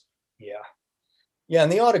apostles. Yeah. Yeah.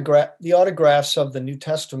 And the autographs of the New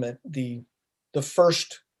Testament, the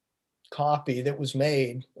first copy that was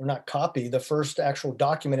made, or not copy, the first actual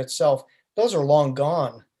document itself, those are long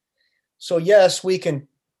gone. So yes, we can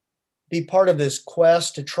be part of this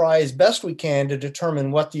quest to try as best we can to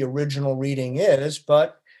determine what the original reading is.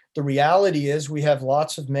 But the reality is we have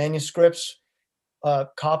lots of manuscripts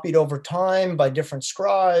copied over time by different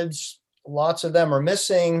scribes. Lots of them are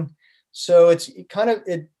missing. So it's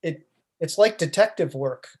it's like detective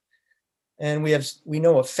work. And we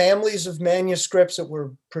know of families of manuscripts that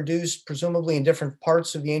were produced presumably in different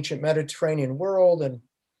parts of the ancient Mediterranean world. And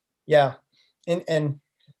yeah, and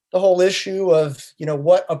the whole issue of,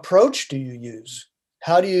 what approach do you use?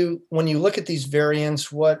 How do you, when you look at these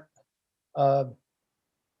variants, what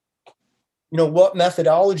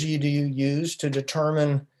methodology do you use to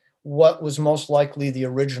determine what was most likely the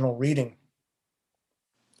original reading?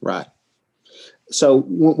 Right. So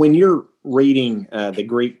when you're reading the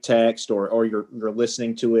Greek text, or you're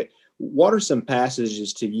listening to it, what are some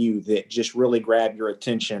passages to you that just really grab your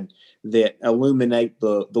attention, that illuminate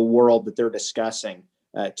the world that they're discussing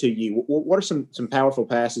to you? What are some powerful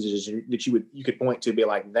passages that you could point to, be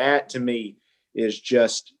like, that to me is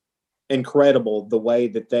just incredible, the way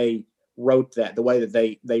that they wrote that, the way that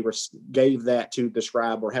they gave that to the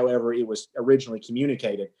scribe, or however it was originally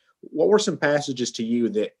communicated? What were some passages to you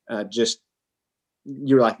that just,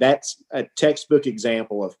 you're like, that's a textbook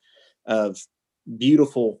example of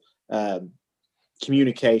beautiful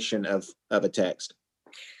communication of a text?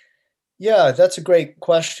 Yeah, that's a great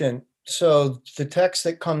question. So the text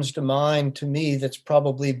that comes to mind to me that's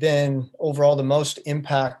probably been overall the most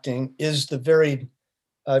impacting is the very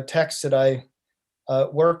text that I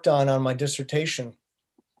worked on my dissertation.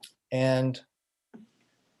 And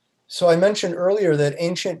so I mentioned earlier that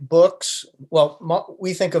ancient books,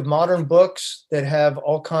 we think of modern books that have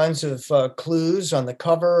all kinds of clues on the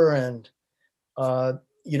cover, and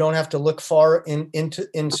you don't have to look far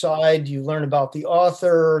inside. You learn about the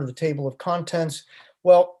author, the table of contents.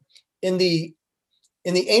 Well, in the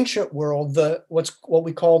ancient world, what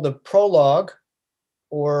we call the prologue,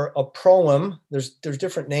 or a proem, there's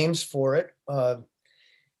different names for it.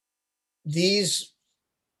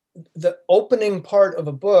 The opening part of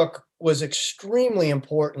a book was extremely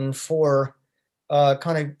important for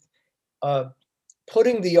kind of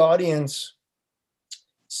putting the audience,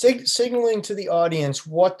 signaling to the audience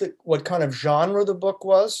what kind of genre the book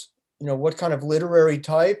was, what kind of literary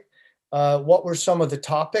type, what were some of the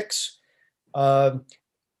topics,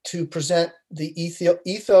 to present the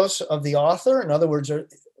ethos of the author. In other words,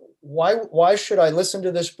 why should I listen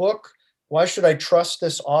to this book? Why should I trust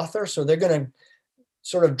this author? So they're going to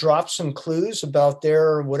sort of drop some clues about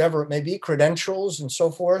their, whatever it may be, credentials and so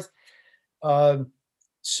forth.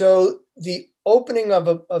 So the opening of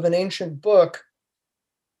an ancient book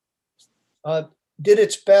did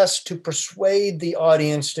its best to persuade the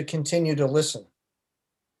audience to continue to listen.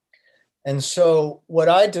 And so what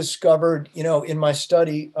I discovered, in my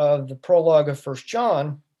study of the prologue of 1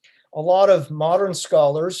 John, a lot of modern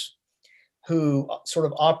scholars who sort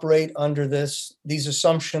of operate under these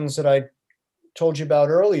assumptions that I told you about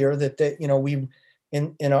earlier, that we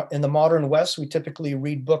in the modern West, we typically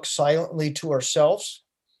read books silently to ourselves.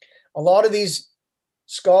 A lot of these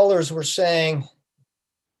scholars were saying,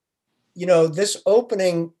 this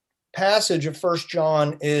opening passage of 1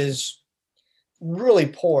 John is really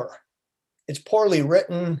poor. It's poorly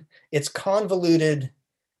written. It's convoluted.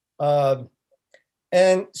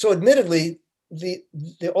 And so admittedly, the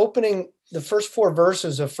first 4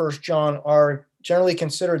 verses of First John are generally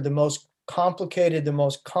considered the most complicated, the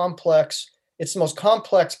most complex. It's the most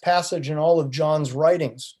complex passage in all of John's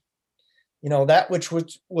writings. That which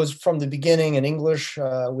was from the beginning in English,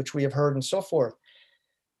 which we have heard, and so forth.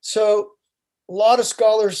 So a lot of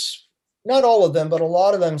scholars, not all of them, but a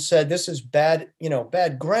lot of them said this is bad,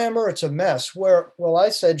 bad grammar. It's a mess. Well, I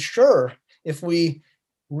said, sure, if we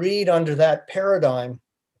read under that paradigm.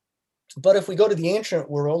 But if we go to the ancient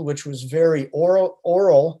world, which was very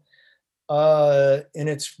oral in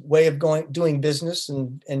its way of doing business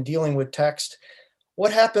and dealing with text,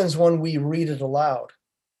 what happens when we read it aloud?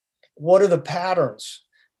 What are the patterns?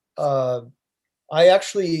 I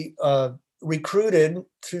actually recruited,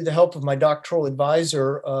 through the help of my doctoral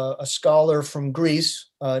advisor, a scholar from Greece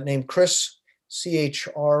named Chris,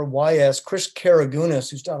 Chrys, Chris Karagounis,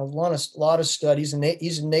 who's done a lot of studies, and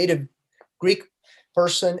he's a native Greek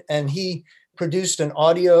person, and he produced an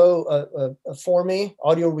audio for me,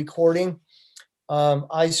 audio recording.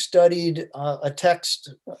 I studied a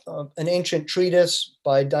text, an ancient treatise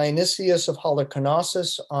by Dionysius of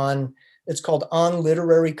Halicarnassus it's called On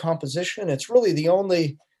Literary Composition. It's really the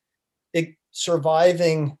only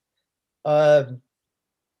surviving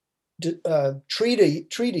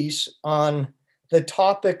treatise on the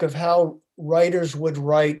topic of how writers would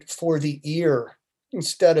write for the ear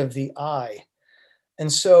instead of the eye.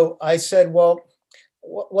 And so I said, well,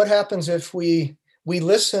 what happens if we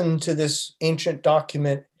listen to this ancient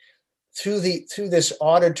document through this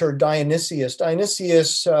auditor, Dionysius?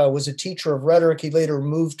 Dionysius was a teacher of rhetoric. He later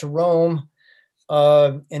moved to Rome,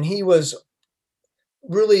 and he was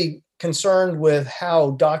really concerned with how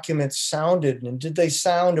documents sounded, and did they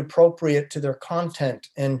sound appropriate to their content.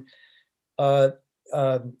 And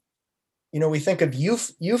we think of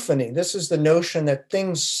euphony. This is the notion that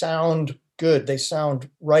things sound good. They sound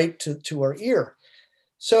right to our ear.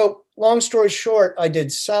 So long story short, I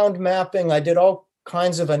did sound mapping. I did all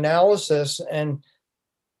kinds of analysis. And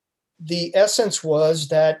the essence was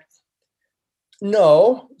that,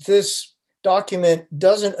 no, this document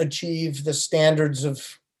doesn't achieve the standards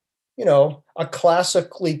of, a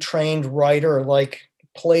classically trained writer like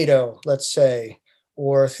Plato, let's say,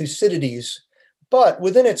 or Thucydides. But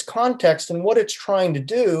within its context and what it's trying to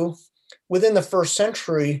do within the first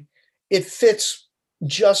century, it fits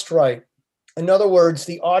just right. In other words,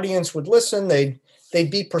 the audience would listen. They'd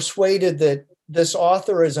be persuaded that this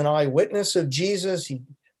author is an eyewitness of Jesus. He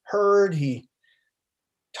heard, he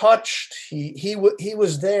touched, he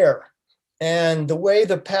was there. And the way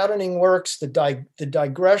the patterning works, the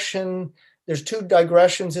digression, there's 2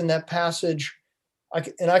 digressions in that passage.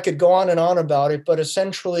 I could go on and on about it, but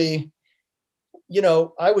essentially,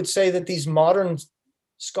 I would say that these modern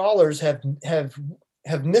scholars have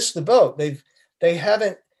missed the boat. They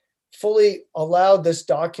haven't fully allowed this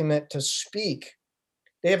document to speak.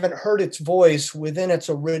 They haven't heard its voice within its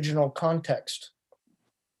original context.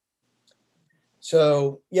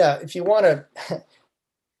 So yeah, if you want to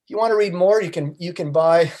read more, you can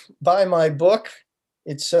buy my book.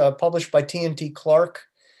 It's published by T&T Clark,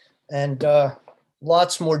 and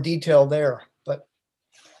lots more detail there. But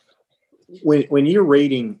when you're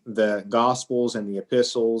reading the Gospels and the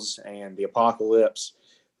Epistles and the Apocalypse,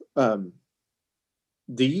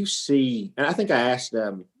 do you see, and I think I asked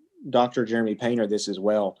Dr. Jeremy Painter this as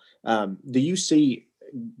well, do you see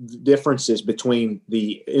differences between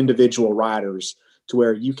the individual writers to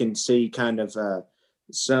where you can see kind of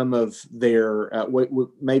some of their,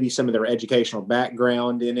 maybe some of their educational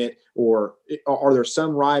background in it, or are there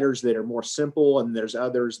some writers that are more simple and there's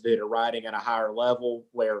others that are writing at a higher level,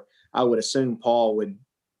 where I would assume Paul would,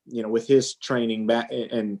 with his training back,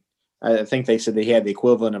 and I think they said they had the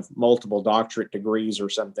equivalent of multiple doctorate degrees or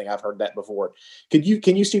something. I've heard that before. Can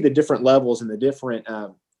you see the different levels and the different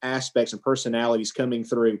aspects and personalities coming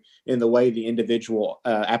through in the way the individual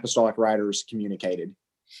apostolic writers communicated?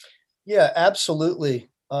 Yeah, absolutely.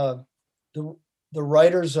 The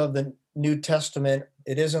writers of the New Testament,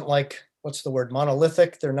 it isn't like, what's the word,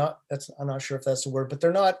 monolithic. They're not. I'm not sure if that's the word, but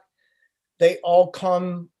they're not. They all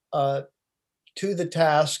come to the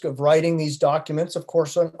task of writing these documents, of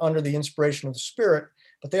course, under the inspiration of the Spirit,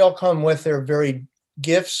 but they all come with their varied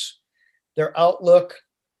gifts, their outlook,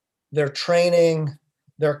 their training,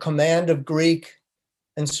 their command of Greek,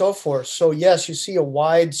 and so forth. So yes, you see a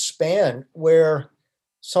wide span where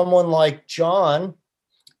someone like John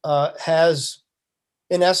has,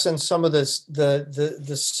 in essence, some of this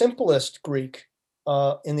the simplest Greek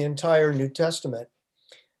in the entire New Testament,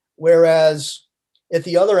 whereas at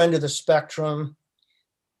the other end of the spectrum,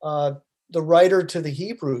 the writer to the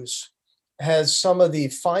Hebrews has some of the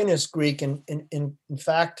finest Greek. In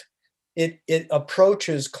fact, it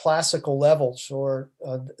approaches classical levels, or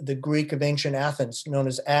the Greek of ancient Athens, known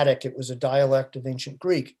as Attic. It was a dialect of ancient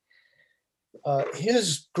Greek.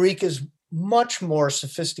 His Greek is much more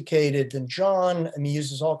sophisticated than John. I mean, he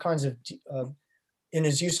uses all kinds of, in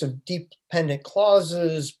his use of dependent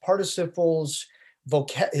clauses, participles,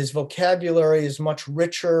 his vocabulary is much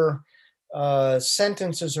richer.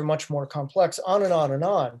 Sentences are much more complex, on and on and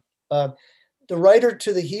on. The writer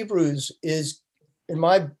to the Hebrews is, in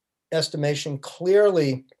my estimation,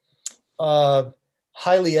 clearly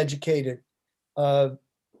highly educated.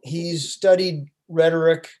 He's studied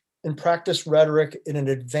rhetoric and practiced rhetoric at an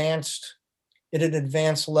advanced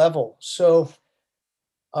level. So,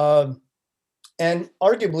 and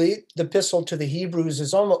arguably, the Epistle to the Hebrews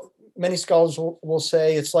is almost, many scholars will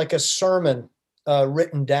say it's like a sermon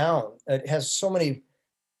written down. It has so many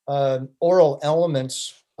oral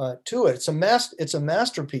elements to it. It's a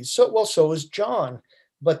masterpiece. So is John,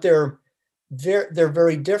 but they're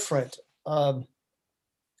very different.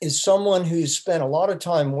 Is someone who's spent a lot of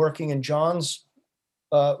time working in John's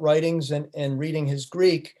writings and reading his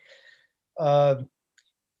Greek. I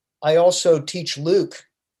also teach Luke.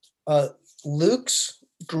 Luke's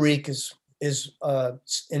Greek is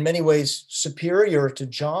in many ways superior to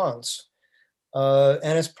John's,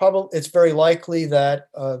 and it's very likely that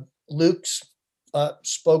Luke's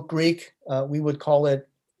spoke Greek. We would call it,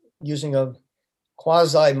 using a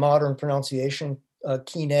quasi-modern pronunciation,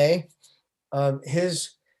 Kine.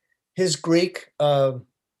 His Greek,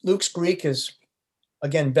 Luke's Greek is,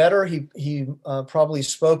 again, better. He probably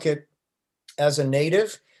spoke it as a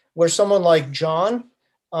native, where someone like John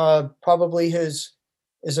probably is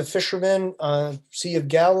a fisherman, Sea of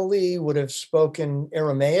Galilee, would have spoken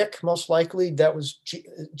Aramaic, most likely. That was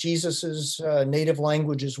Jesus's native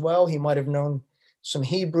language as well. He might have known some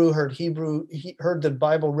Hebrew, he heard the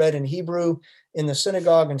Bible read in Hebrew in the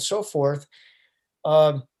synagogue and so forth.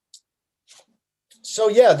 So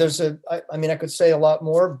yeah, I could say a lot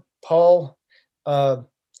more. Paul's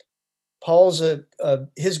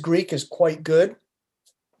his Greek is quite good.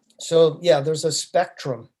 So yeah, there's a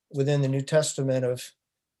spectrum within the New Testament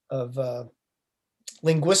of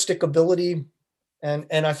linguistic ability,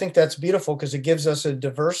 and I think that's beautiful because it gives us a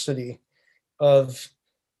diversity of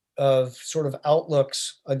sort of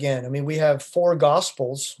outlooks. Again, I mean, we have 4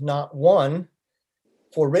 Gospels, not 4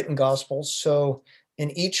 written Gospels. So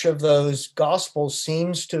in each of those Gospels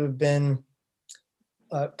seems to have been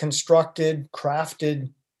constructed,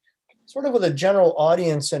 crafted, sort of with a general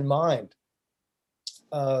audience in mind.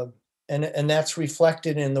 And that's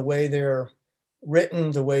reflected in the way they're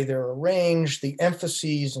written, the way they're arranged, the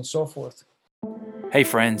emphases, and so forth. Hey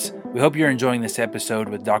friends, we hope you're enjoying this episode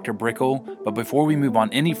with Dr. Brickell, but before we move on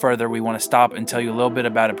any further, we want to stop and tell you a little bit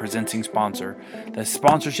about a presenting sponsor. The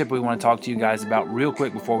sponsorship we want to talk to you guys about real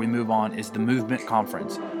quick before we move on is the Movement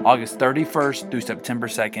Conference, August 31st through September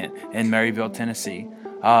 2nd in Maryville, Tennessee.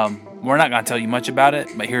 We're not going to tell you much about it,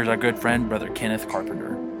 but here's our good friend, Brother Kenneth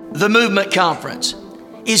Carpenter. The Movement Conference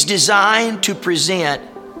is designed to present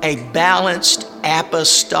a balanced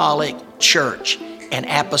apostolic church and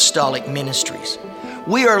apostolic ministries.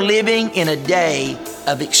 We are living in a day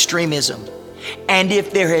of extremism. And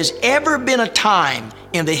if there has ever been a time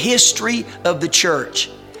in the history of the church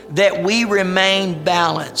that we remain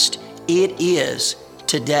balanced, it is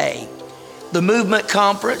today. The Movement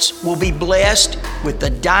Conference will be blessed with the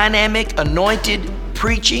dynamic, anointed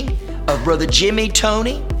preaching of Brother Jimmy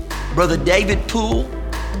Toney, Brother David Poole,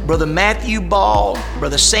 Brother Matthew Ball,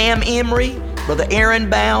 Brother Sam Emery, Brother Aaron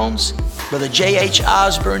Bounds, Brother J.H.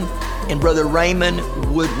 Osborne, and Brother Raymond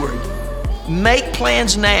Woodward. Make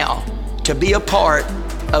plans now to be a part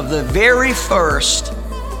of the very first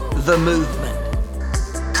The Movement.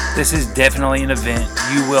 This is definitely an event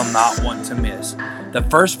you will not want to miss. The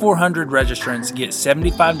first 400 registrants get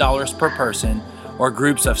 $75 per person, or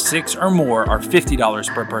groups of 6 or more are $50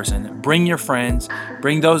 per person. Bring your friends,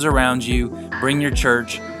 bring those around you, bring your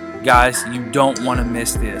church. Guys, you don't want to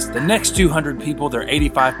miss this. The next 200 people, they're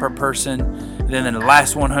 $85 per person. And then in the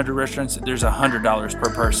last 100 restaurants, there's $100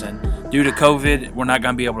 per person. Due to COVID, we're not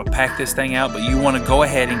going to be able to pack this thing out, but you want to go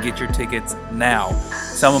ahead and get your tickets now.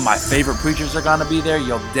 Some of my favorite preachers are going to be there.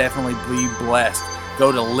 You'll definitely be blessed.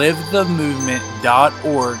 Go to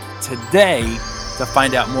livethemovement.org today to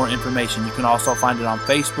find out more information. You can also find it on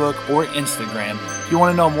Facebook or Instagram. If you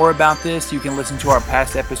want to know more about this, you can listen to our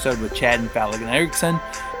past episode with Chad and Fallon Erickson.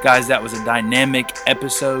 Guys, that was a dynamic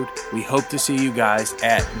episode. We hope to see you guys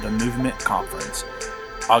at the Movement Conference,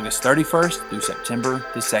 August 31st through September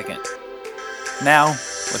the 2nd. Now,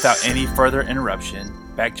 without any further interruption,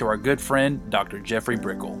 back to our good friend, Dr. Jeffrey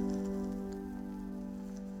Brickell.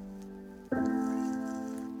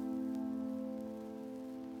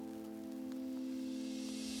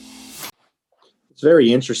 it's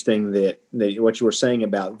very interesting that what you were saying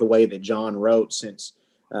about the way that John wrote, since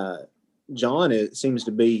John seems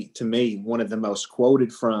to be, to me, one of the most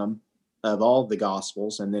quoted from of all the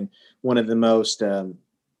Gospels, and then one of the most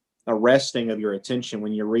arresting of your attention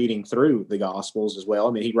when you're reading through the Gospels as well.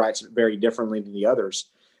 I mean, he writes very differently than the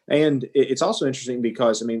others. And it's also interesting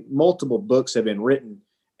because, I mean, multiple books have been written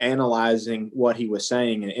analyzing what he was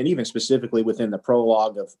saying, and even specifically within the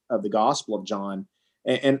prologue of the Gospel of John.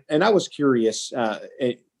 And I was curious,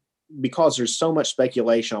 because there's so much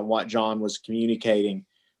speculation on what John was communicating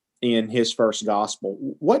in his first gospel.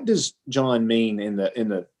 What does John mean in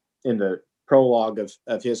the prologue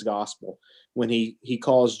of his gospel when he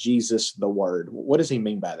calls Jesus the Word? What does he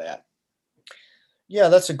mean by that? Yeah,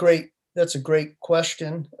 that's a great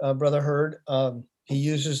question, Brother Hurd. He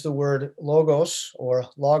uses the word logos or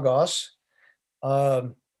logos,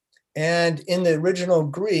 and in the original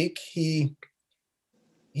Greek, he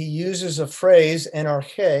uses a phrase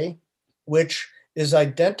enarche, which is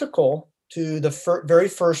identical to the very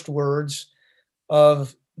first words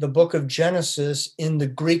of the book of Genesis in the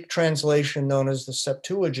Greek translation known as the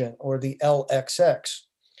Septuagint or the LXX.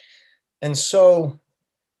 And so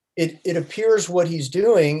it appears what he's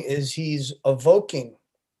doing is he's evoking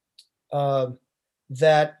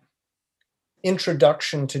that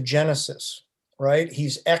introduction to Genesis, right?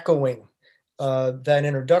 He's echoing that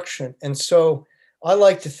introduction. And so I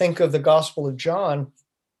like to think of the Gospel of John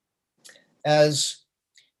as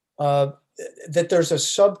that there's a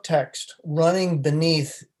subtext running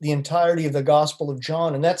beneath the entirety of the Gospel of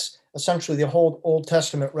John, and that's essentially the whole Old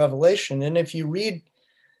Testament revelation. And if you read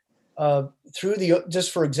through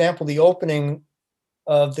just for example, the opening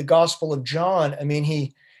of the Gospel of John, I mean,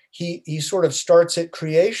 he sort of starts at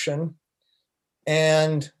creation,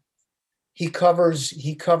 and he covers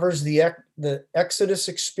the Exodus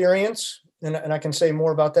experience, and I can say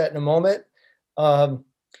more about that in a moment.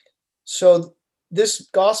 So this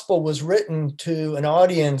gospel was written to an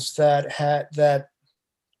audience that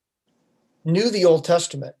knew the Old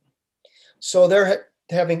Testament. So they're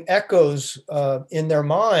having echoes in their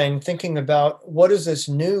mind, thinking about what does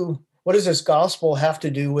this gospel have to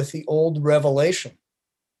do with the old revelation?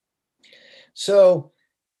 So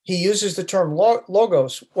he uses the term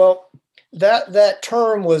logos. Well, that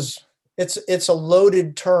term it's a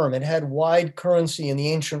loaded term. It had wide currency in the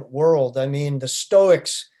ancient world. I mean, the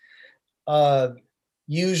Stoics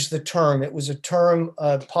used the term. It was a term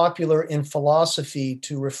popular in philosophy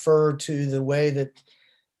to refer to the way that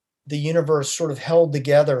the universe sort of held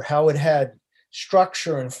together, how it had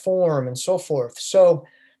structure and form and so forth. So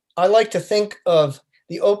I like to think of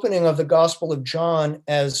the opening of the Gospel of John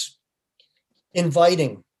as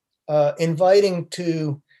inviting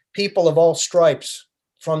to people of all stripes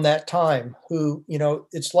from that time who,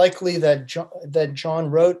 it's likely that John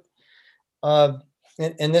wrote,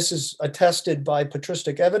 and this is attested by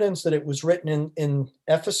patristic evidence, that it was written in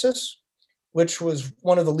Ephesus, which was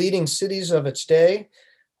one of the leading cities of its day.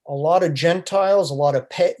 A lot of Gentiles, a lot of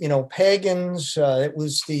pagans. It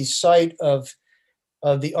was the site of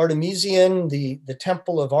the Artemisian, the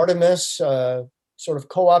temple of Artemis, sort of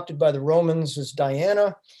co-opted by the Romans as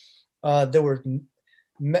Diana. It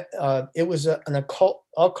was an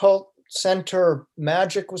occult center.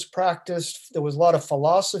 Magic was practiced. There was a lot of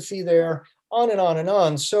philosophy there. On and on and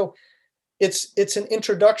on. So it's an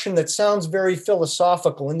introduction that sounds very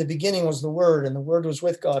philosophical. In the beginning was the Word, and the Word was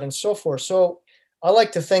with God, and so forth. So I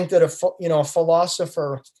like to think that a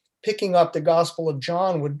philosopher picking up the Gospel of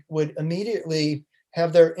John would immediately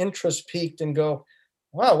have their interest piqued and go,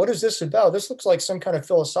 "Wow, what is this about? This looks like some kind of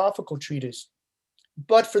philosophical treatise."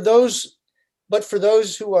 But for those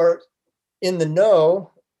who are in the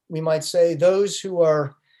know, we might say those who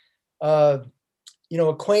are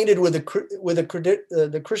acquainted with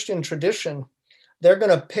the Christian tradition, they're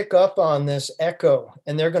going to pick up on this echo,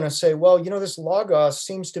 and they're going to say, well, this logos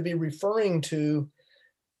seems to be referring to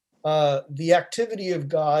the activity of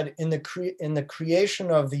God in the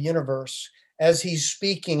creation of the universe as he's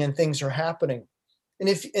speaking and things are happening. And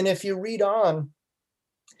if you read on,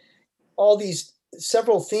 all these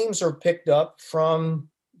several themes are picked up from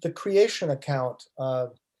the creation account,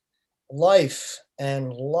 life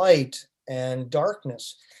and light and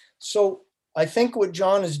darkness. So I think what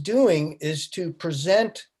John is doing is to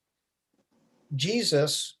present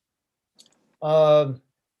Jesus, and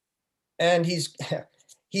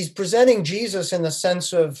he's presenting Jesus in the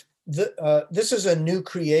sense of this is a new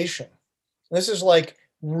creation. This is like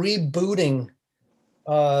rebooting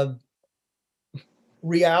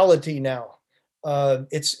reality now.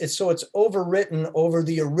 It's overwritten over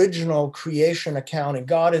the original creation account, and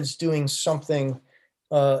God is doing something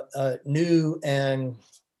new and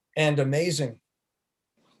amazing.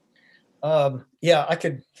 Yeah,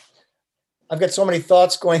 I've got so many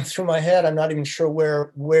thoughts going through my head. I'm not even sure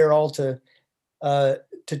where all to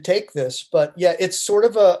take this, but yeah, it's sort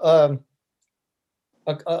of a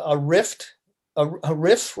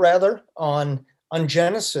riff rather on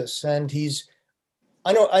Genesis, and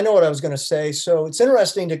I know what I was going to say. So it's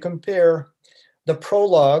interesting to compare the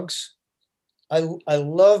prologues. I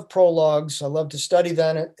love prologues. I love to study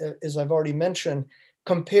them, as I've already mentioned.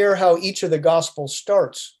 Compare how each of the Gospels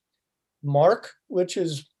starts. Mark, which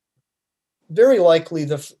is very likely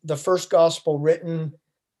the first Gospel written.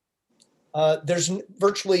 There's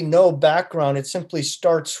virtually no background. It simply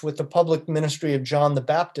starts with the public ministry of John the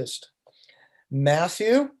Baptist.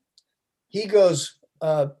 Matthew, he goes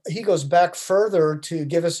back further to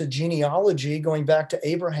give us a genealogy going back to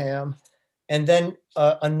Abraham, and then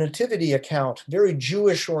a nativity account, very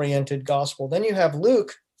Jewish-oriented gospel. Then you have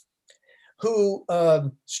Luke, who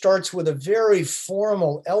starts with a very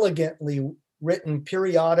formal, elegantly written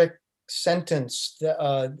periodic sentence,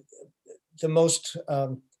 the most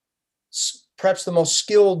perhaps the most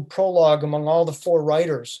skilled prologue among all the four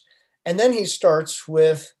writers. And then he starts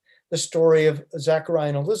with the story of Zechariah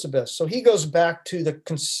and Elizabeth. So he goes back to the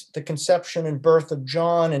conception and birth of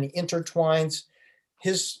John, and he intertwines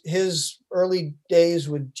his early days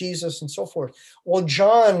with Jesus and so forth. Well,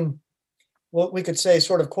 John, what we could say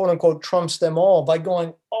sort of quote unquote trumps them all by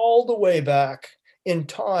going all the way back in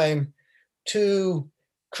time to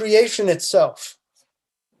creation itself.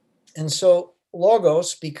 And so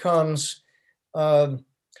Logos becomes one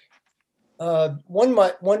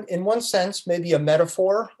in one sense maybe a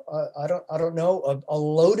metaphor. I don't know, a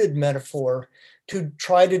loaded metaphor to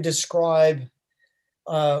try to describe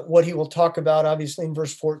what he will talk about, obviously in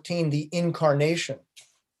verse 14, the incarnation.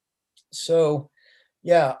 So,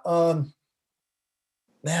 yeah,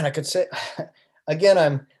 man, I could say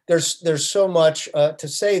again, there's so much to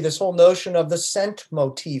say. This whole notion of the sent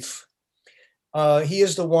motif. He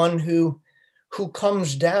is the one who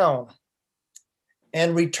comes down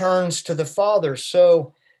and returns to the Father.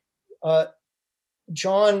 So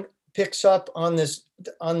John picks up on this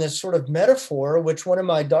sort of metaphor, which one of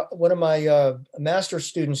my master's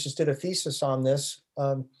students just did a thesis on this.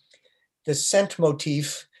 The sent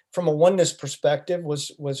motif from a oneness perspective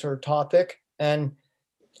was her topic, and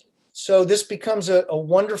so this becomes a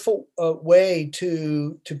wonderful way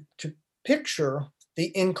to picture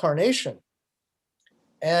the incarnation.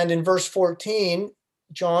 And in verse 14,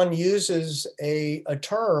 John uses a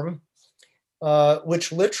term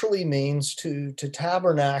which literally means to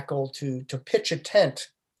tabernacle, to pitch a tent.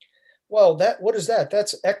 Well, what is that?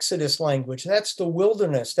 That's Exodus language. That's the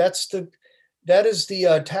wilderness. That is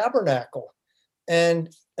the tabernacle.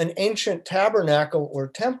 And an ancient tabernacle or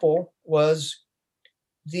temple was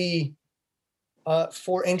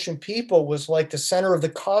for ancient people was like the center of the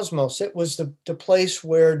cosmos. It was the place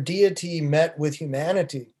where deity met with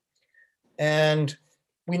humanity. And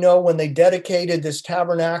we know when they dedicated this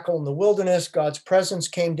tabernacle in the wilderness, God's presence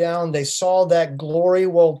came down. They saw that glory.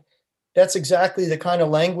 Well, that's exactly the kind of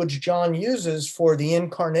language John uses for the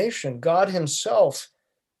incarnation. God himself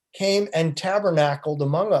came and tabernacled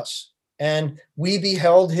among us, and we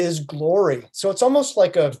beheld his glory. So it's almost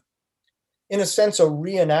like in a sense, a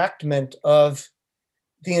reenactment of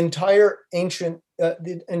the entire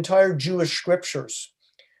the entire Jewish scriptures,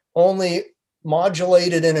 only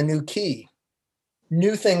modulated in a new key.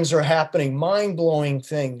 New things are happening, mind-blowing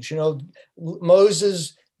things.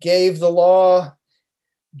 Moses gave the law.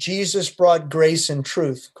 Jesus brought grace and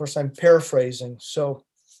truth. Of course, I'm paraphrasing. So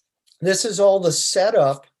this is all the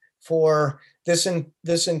setup for this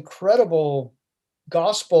incredible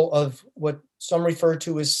gospel of what some refer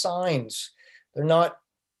to as signs. They're not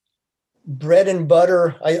bread and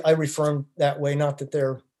butter. I refer them that way, not that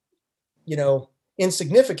they're,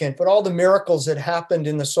 insignificant, but all the miracles that happened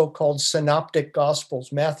in the so-called synoptic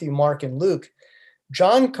gospels, Matthew, Mark, and Luke.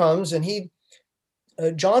 John comes and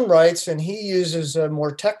John writes, and he uses a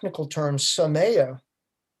more technical term, semeia,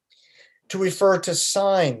 to refer to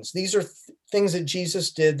signs. These are things that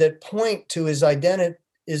Jesus did that point to his identity,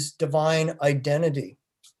 his divine identity.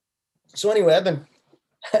 So anyway, I've been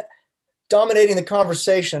dominating the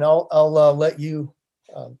conversation. I'll let you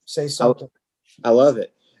say something. I love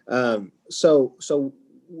it. So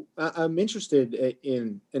I'm interested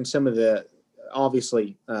in some of the,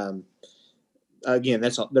 obviously, again,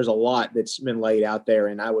 there's a lot that's been laid out there,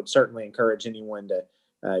 and I would certainly encourage anyone to.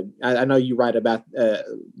 I know you write about the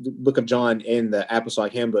Book of John in the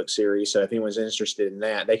Apostolic Handbook series, so if anyone's interested in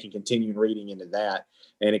that, they can continue reading into that,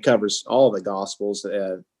 and it covers all the Gospels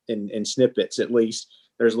in snippets. At least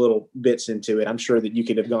there's little bits into it. I'm sure that you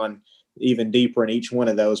could have gone even deeper in each one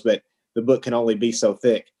of those, but the book can only be so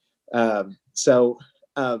thick. When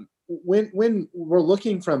we're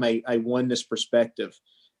looking from a oneness perspective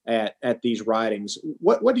at these writings,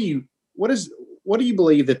 what do you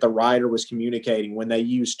believe that the writer was communicating when they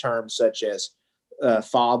use terms such as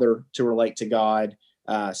Father to relate to God,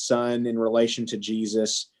 Son in relation to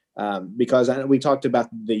Jesus? Because we talked about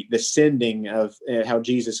the sending of how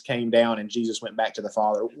Jesus came down and Jesus went back to the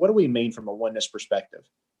Father. What do we mean from a oneness perspective?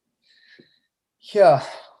 Yeah,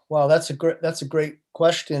 well, that's a great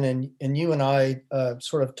question, and you and I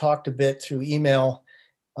sort of talked a bit through email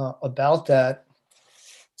about that.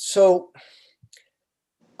 So,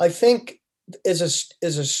 I think as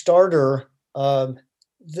a starter,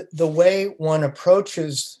 the way one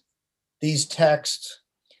approaches these texts,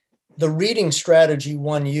 the reading strategy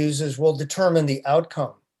one uses will determine the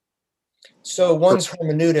outcome. So one's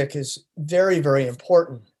hermeneutic is very, very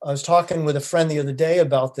important. I was talking with a friend the other day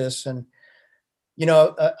about this, and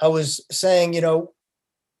I was saying,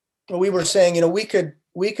 we were saying, we could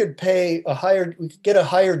get a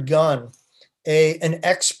hired gun, an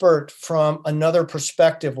expert from another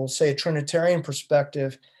perspective, we'll say a Trinitarian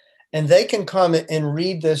perspective, and they can come and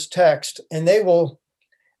read this text, and they will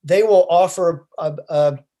offer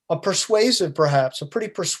a persuasive, perhaps a pretty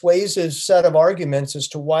persuasive set of arguments as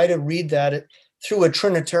to why to read that through a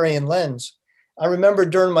Trinitarian lens. I remember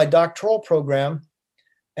during my doctoral program,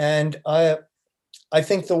 and I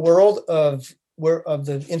think the world of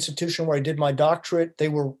the institution where I did my doctorate, they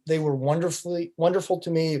were wonderful to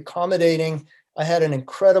me, accommodating. I had an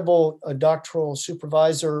incredible doctoral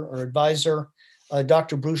supervisor or advisor,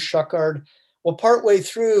 Dr. Bruce Schuckard. Well, partway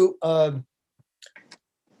through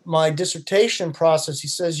my dissertation process, he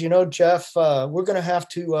says, Jeff, we're going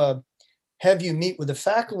to have you meet with the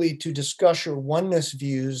faculty to discuss your oneness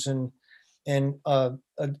views and in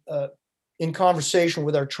conversation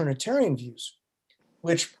with our Trinitarian views,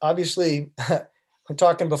 which obviously we're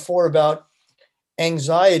talking before about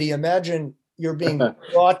anxiety. Imagine you're being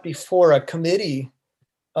brought before a committee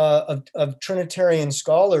of Trinitarian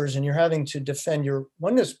scholars and you're having to defend your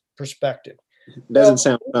oneness perspective. Doesn't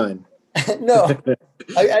sound fun. No,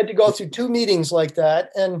 I had to go through 2 meetings like that.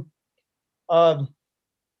 And,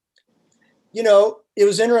 it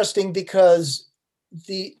was interesting because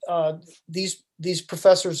these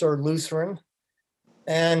professors are Lutheran,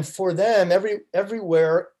 and for them,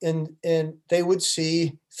 everywhere in they would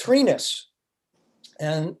see threeness,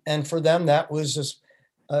 and for them that was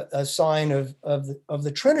a sign of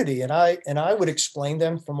the Trinity. And I would explain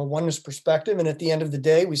them from a oneness perspective. And at the end of the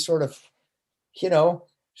day, we sort of,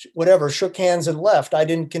 shook hands and left. I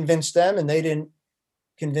didn't convince them, and they didn't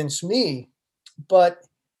convince me. But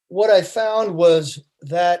what I found was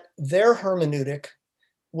that their hermeneutic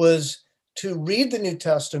was to read the New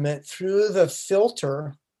Testament through the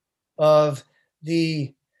filter of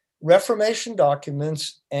the Reformation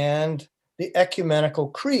documents and the ecumenical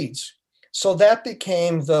creeds. So that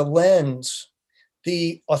became the lens,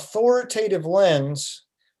 the authoritative lens,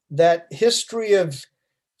 that history of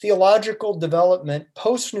theological development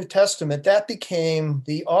post-New Testament, that became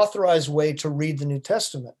the authorized way to read the New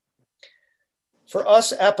Testament. For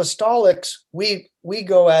us apostolics, we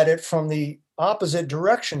go at it from the opposite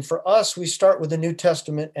direction. For us, we start with the New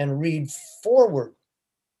Testament and read forward.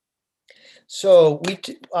 So we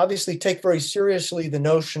obviously take very seriously the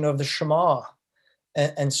notion of the Shema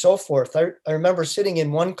and so forth. I remember sitting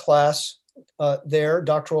in one class there,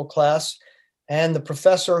 doctoral class, and the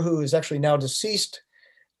professor, who is actually now deceased,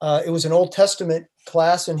 it was an Old Testament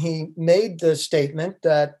class, and he made the statement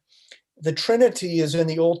that the Trinity is in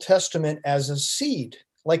the Old Testament as a seed,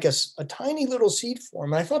 like a tiny little seed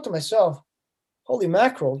form. And I thought to myself, holy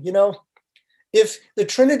mackerel, if the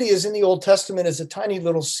Trinity is in the Old Testament as a tiny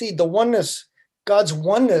little seed, the oneness, God's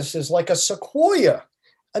oneness, is like a sequoia.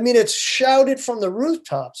 I mean, it's shouted from the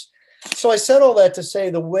rooftops. So I said all that to say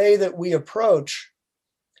the way that we approach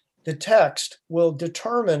the text will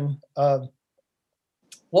determine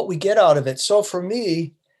what we get out of it. So for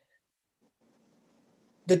me,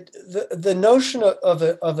 the notion of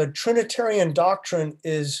a Trinitarian doctrine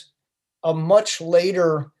is a much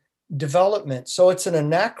later development. So it's an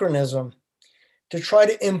anachronism to try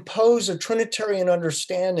to impose a Trinitarian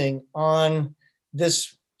understanding on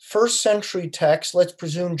this first century text. Let's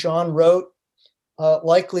presume John wrote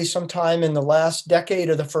likely sometime in the last decade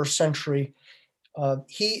of the first century.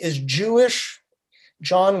 He is Jewish.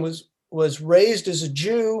 John was raised as a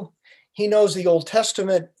Jew. He knows the Old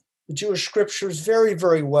Testament, the Jewish scriptures very,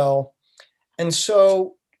 very well. And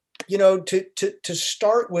so, to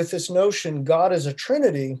start with this notion, God is a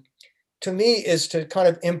Trinity, to me is to kind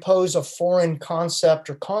of impose a foreign concept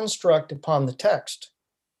or construct upon the text,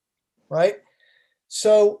 right?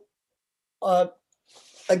 So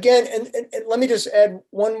again, and let me just add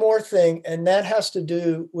one more thing, and that has to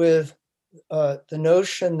do with the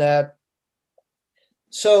notion that,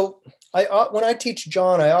 so when I teach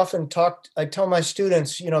John, I tell my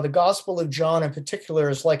students, the Gospel of John in particular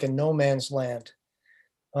is like a no man's land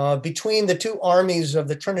between the two armies of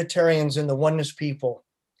the Trinitarians and the oneness people.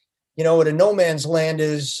 What a no man's land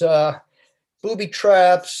is, booby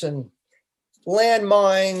traps and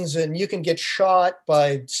landmines, and you can get shot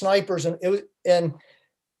by snipers, and we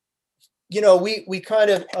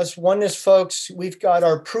kind of, us oneness folks, we've got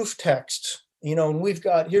our proof texts, and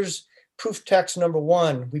here's proof text number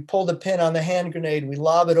 1. We pull the pin on the hand grenade, we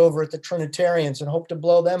lob it over at the Trinitarians and hope to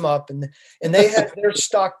blow them up, and they have their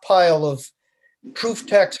stockpile of proof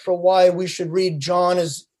text for why we should read John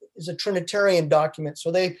as a Trinitarian document.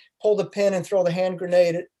 So they pull the pin and throw the hand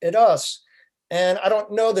grenade at us. And I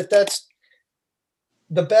don't know that that's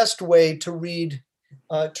the best way to read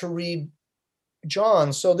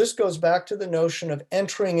John. So this goes back to the notion of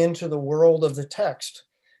entering into the world of the text.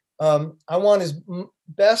 I want as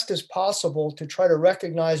best as possible to try to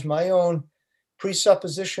recognize my own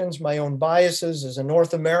presuppositions, my own biases as a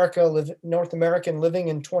North American living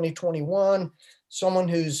in 2021, someone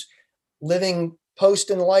who's living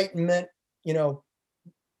post-Enlightenment,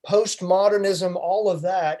 postmodernism, all of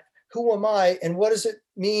that. Who am I, and what does it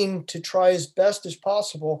mean to try as best as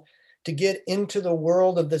possible to get into the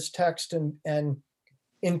world of this text and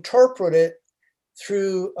interpret it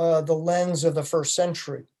through the lens of the first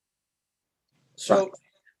century? So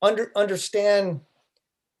understand,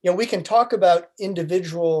 we can talk about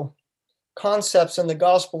individual concepts in the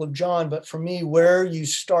Gospel of John, but for me, where you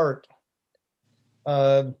start,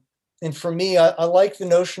 and for me, I like the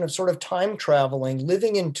notion of sort of time traveling,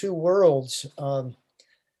 living in two worlds.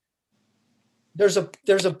 There's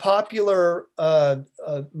a popular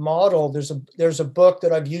model. There's a book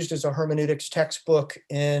that I've used as a hermeneutics textbook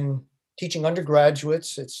in teaching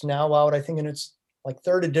undergraduates. It's now out, I think, in its like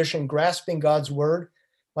 3rd edition, Grasping God's Word.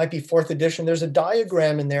 Might be 4th edition. There's a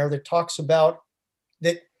diagram in there that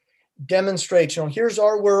demonstrates, here's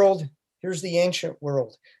our world, here's the ancient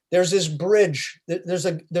world. There's this bridge. There's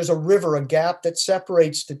a river, a gap that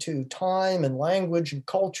separates the two: time and language and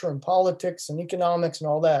culture and politics and economics and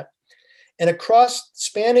all that. And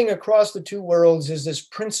spanning across the two worlds is this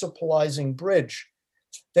principalizing bridge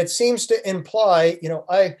that seems to imply,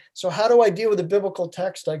 so how do I deal with the biblical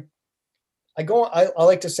text? I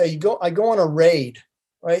like to say, I go on a raid,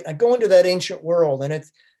 right? I go into that ancient world, and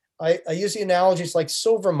I use the analogies like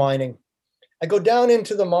silver mining. I go down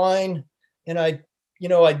into the mine and I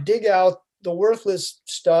dig out the worthless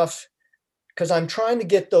stuff because I'm trying to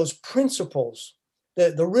get those principles,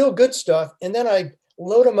 the real good stuff. And then I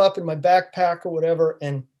load them up in my backpack or whatever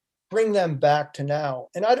and bring them back to now.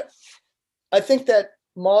 And I think that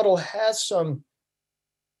model has some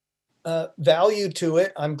value to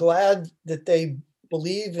it. I'm glad that they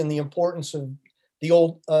believe in the importance of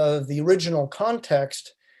the original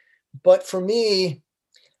context. But for me,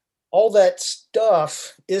 all that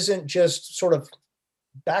stuff isn't just sort of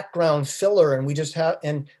background filler,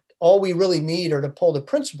 and all we really need are to pull the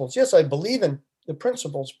principles. Yes, I believe in the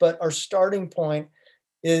principles, but our starting point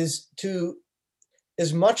is to,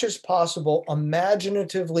 as much as possible,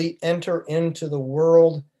 imaginatively enter into the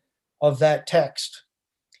world of that text,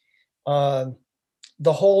 the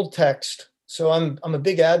whole text. So I'm a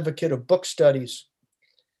big advocate of book studies.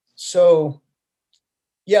 So,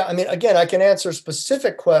 yeah, I mean, again, I can answer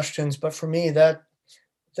specific questions, but for me, that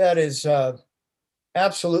is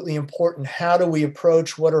absolutely important. How do we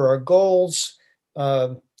approach? What are our goals?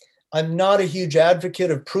 I'm not a huge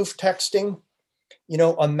advocate of proof texting,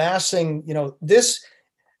 amassing,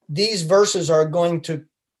 these verses are going to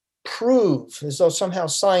prove, as though somehow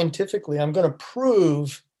scientifically, I'm going to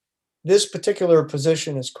prove this particular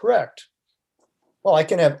position is correct. Well, I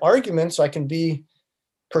can have arguments, I can be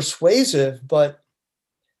persuasive, but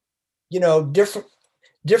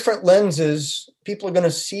different lenses, people are going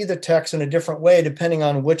to see the text in a different way depending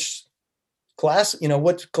on which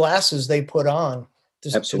what glasses they put on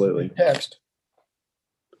to Absolutely. the text.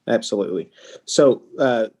 Absolutely. So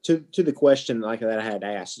to the question like that I had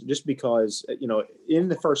asked, just because, in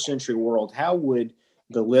the first century world, how would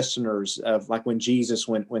the listeners of, like, when Jesus,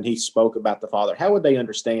 when he spoke about the Father, how would they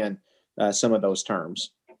understand some of those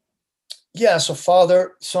terms? Yeah. So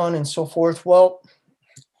Father, Son, and so forth. Well,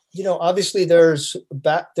 obviously there's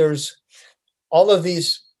all of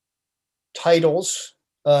these titles,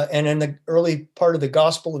 and in the early part of the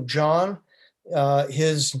Gospel of John,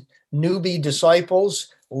 his newbie disciples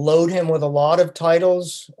load him with a lot of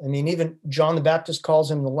titles. I mean, even John the Baptist calls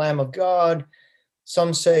him the Lamb of God.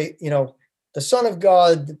 Some say, the Son of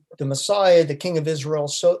God, the Messiah, the King of Israel.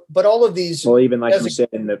 So, but all of these, well, even like you said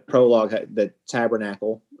in the prologue, the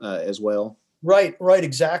tabernacle as well. Right,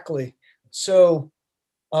 exactly. So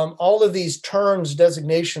all of these terms,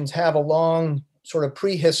 designations have a long sort of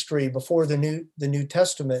prehistory before the New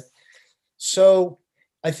Testament. So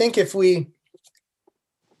I think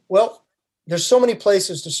there's so many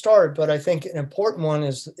places to start, but I think an important one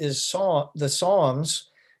is the Psalms.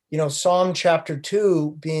 Psalm chapter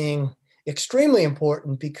 2 being extremely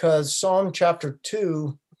important, because Psalm chapter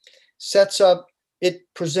 2 it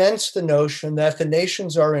presents the notion that the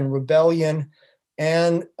nations are in rebellion,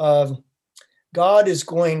 and God is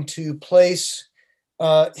going to place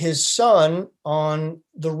his son on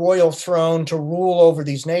the royal throne to rule over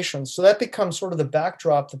these nations. So that becomes sort of the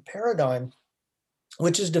backdrop, the paradigm,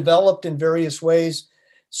 which is developed in various ways.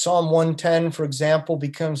 Psalm 110, for example,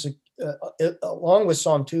 becomes, along with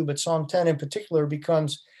Psalm 2, but Psalm 10 in particular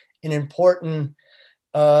becomes an important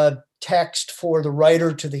text for the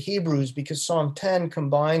writer to the Hebrews, because Psalm 10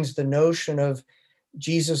 combines the notion of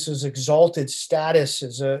Jesus's exalted status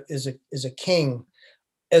as a king,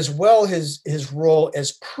 as well as his role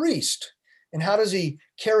as priest. And how does he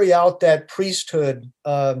carry out that priesthood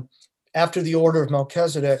after the order of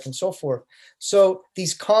Melchizedek and so forth? So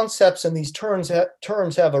these concepts and these terms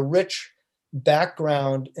have a rich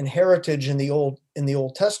background and heritage in the Old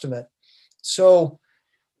Testament. So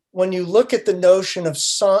when you look at the notion of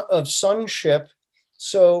sonship,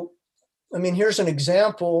 so I mean, here's an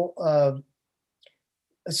example.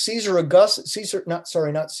 Julius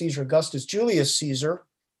Caesar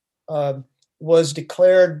was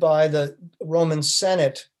declared by the Roman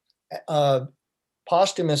Senate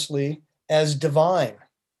posthumously as divine.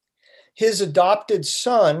 His adopted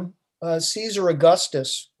son, Caesar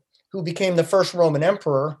Augustus, who became the first Roman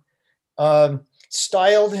emperor,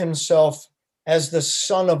 styled himself as the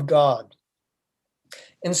Son of God.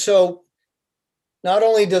 And so not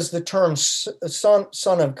only does the term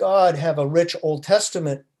Son of God have a rich Old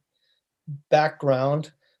Testament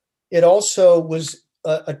background, it also was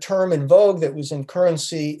a term in vogue that was in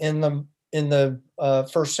currency in the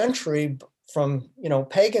first century from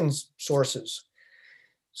pagan sources.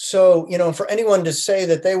 So for anyone to say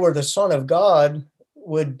that they were the Son of God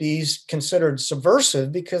would be considered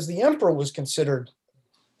subversive, because the emperor was considered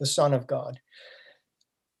the Son of God.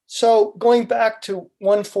 So going back to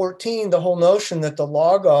 114, the whole notion that the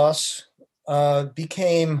Logos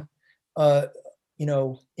became,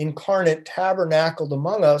 incarnate, tabernacled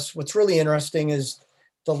among us. What's really interesting is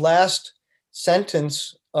the last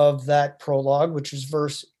sentence of that prologue, which is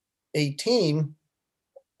verse 18.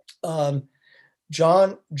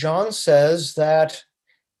 John says that,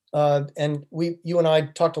 and you and I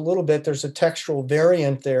talked a little bit. There's a textual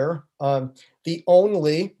variant there. The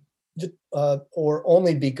only. Or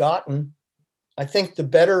only begotten. I think the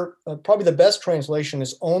better, probably the best translation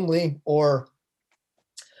is only, or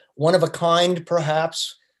one of a kind,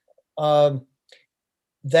 perhaps. That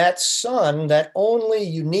Son, that only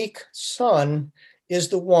unique Son, is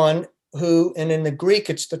the one who, and in the Greek,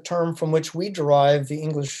 it's the term from which we derive the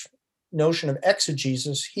English notion of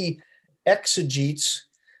exegesis. He exegetes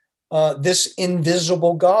this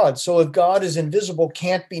invisible God. So if God is invisible,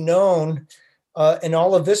 can't be known, and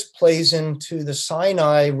all of this plays into the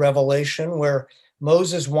Sinai revelation, where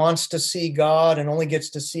Moses wants to see God and only gets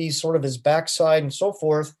to see sort of his backside and so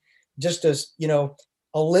forth, just as,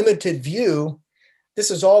 a limited view.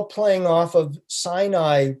 This is all playing off of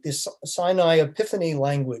Sinai, this Sinai epiphany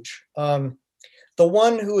language. The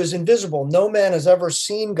one who is invisible, no man has ever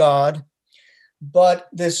seen God, but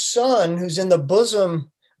this Son who's in the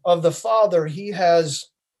bosom of the Father, he has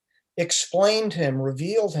explained him,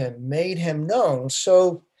 revealed him, made him known.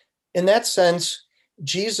 So in that sense,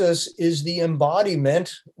 Jesus is the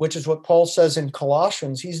embodiment, which is what Paul says in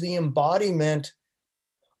Colossians. He's the embodiment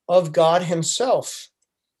of God himself.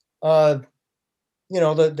 The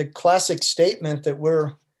classic statement that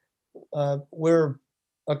we're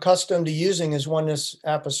accustomed to using as Oneness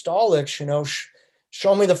Apostolics,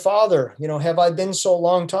 show me the Father. Have I been so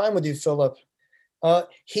long time with you, Philip?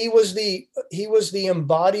 He was the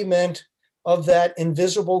embodiment of that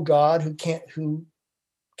invisible God who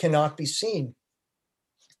cannot be seen.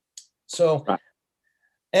 So,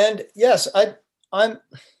 and yes, I'm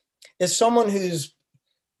as someone who's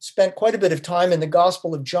spent quite a bit of time in the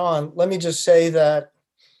Gospel of John, let me just say that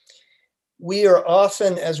we are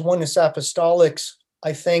often, as Oneness Apostolics,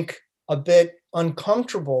 I think, a bit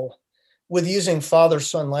uncomfortable with using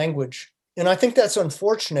father-son language. And I think that's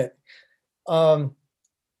unfortunate. Father-son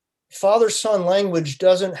language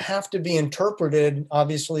doesn't have to be interpreted,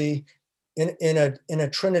 obviously, in a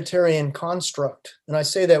Trinitarian construct. And I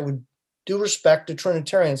say that with due respect to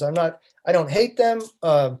Trinitarians. I don't hate them.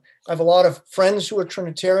 I have a lot of friends who are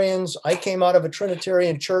Trinitarians. I came out of a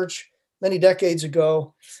Trinitarian church many decades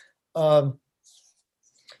ago. But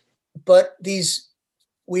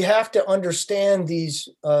we have to understand these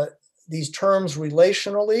terms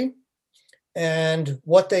relationally and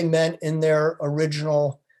what they meant in their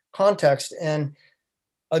original context. And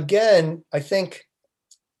again, I think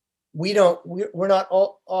we're not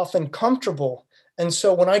often comfortable. And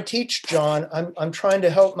so when I teach John, I'm trying to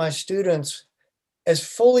help my students as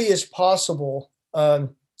fully as possible,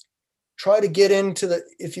 try to get into the,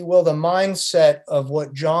 if you will, the mindset of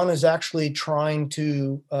what John is actually trying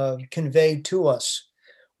to convey to us.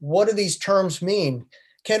 What do these terms mean?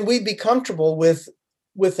 Can we be comfortable with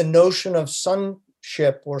the notion of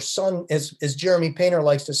sonship, or son, as Jeremy Painter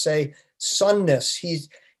likes to say, sonness?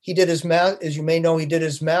 He did as you may know, he did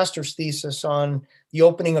his master's thesis on the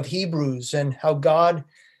opening of Hebrews and how God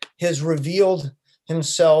has revealed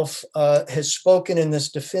himself, has spoken in this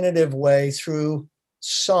definitive way through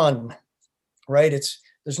Son, right?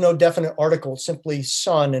 There's no definite article, simply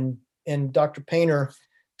Son. And Dr. Painter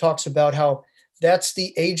talks about how that's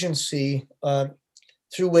the agency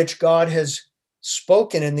through which God has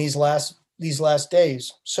spoken in these last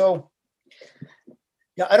days. So,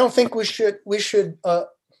 yeah, I don't think we should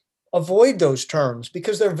avoid those terms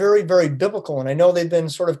because they're very, very biblical, and I know they've been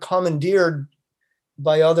sort of commandeered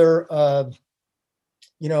by other,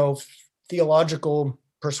 theological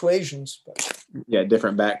persuasions. Yeah,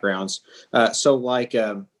 different backgrounds. So, like,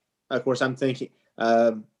 of course, I'm thinking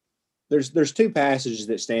there's two passages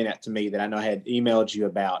that stand out to me that I know I had emailed you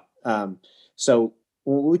about. So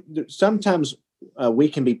sometimes we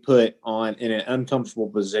can be put in an uncomfortable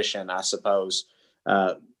position, I suppose.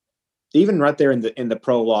 Even right there in the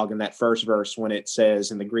prologue in that first verse, when it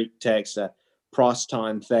says in the Greek text,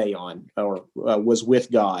 proston theon, or was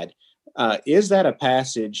with God. Is that a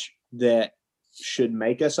passage that should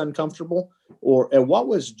make us uncomfortable? Or what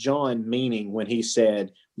was John meaning when he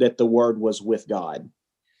said that the Word was with God?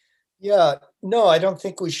 Yeah, no, I don't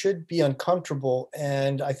think we should be uncomfortable.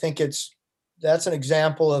 And I think that's an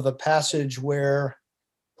example of a passage where,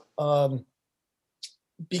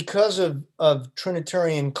 because of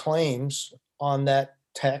Trinitarian claims on that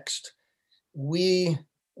text, we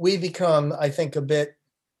become, I think, a bit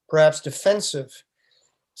perhaps defensive.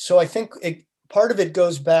 So I think part of it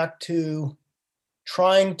goes back to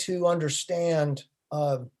trying to understand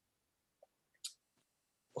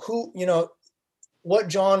what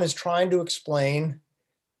John is trying to explain.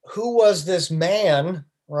 Who was this man,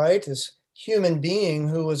 right? This human being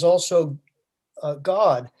who was also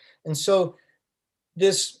God. And so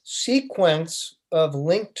this sequence of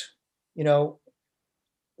linked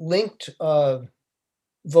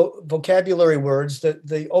vocabulary words, that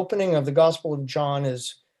the opening of the Gospel of John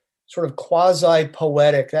is sort of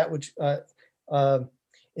quasi-poetic, that which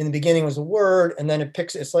in the beginning was a word, and then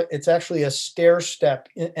it's actually a stair step,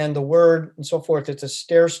 and the word and so forth, it's a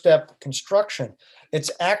stair step construction. It's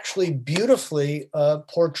actually beautifully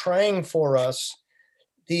portraying for us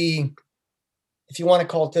if you want to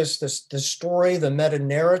call it the story, the meta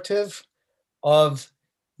narrative of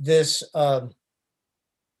this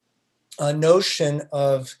notion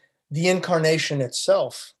of the incarnation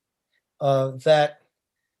itself, that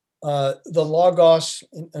the Logos,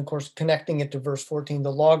 and of course, connecting it to verse 14,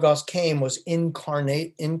 the Logos was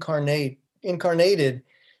incarnated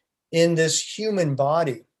in this human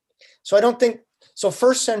body. So I don't think,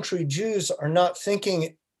 first century Jews are not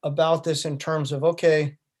thinking about this in terms of,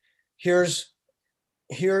 okay, here's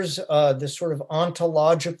this sort of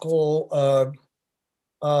ontological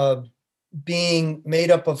being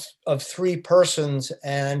made up of three persons,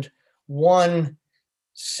 and one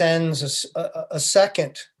sends a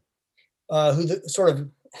second who sort of,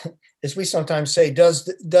 as we sometimes say, does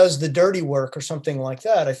the dirty work or something like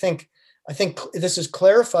that. I think this is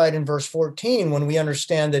clarified in verse 14 when we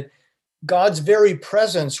understand that God's very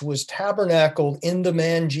presence was tabernacled in the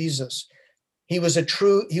man Jesus. He was a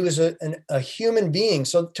human being.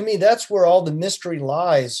 So to me, that's where all the mystery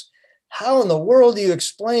lies. How in the world do you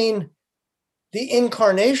explain the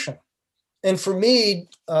incarnation? And for me,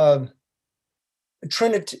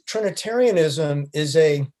 Trinitarianism is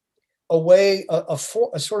a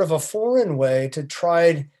sort of a foreign way to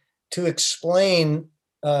try to explain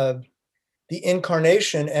the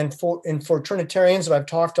incarnation. And for Trinitarians, and I've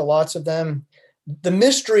talked to lots of them, the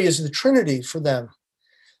mystery is the Trinity for them.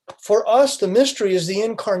 For us, the mystery is the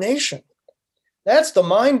incarnation. That's the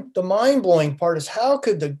mind-blowing part, is how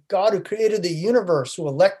could the God who created the universe, who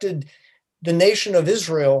elected the nation of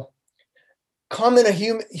Israel, come in a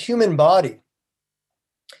human body?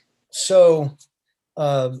 So,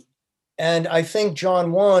 And I think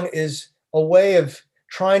John 1 is a way of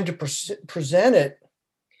trying to present it,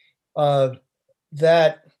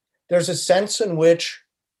 that there's a sense in which,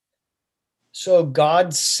 so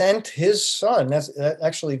God sent his son. That's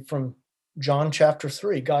actually from John chapter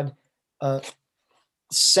 3. God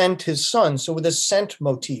sent his son. So with a sent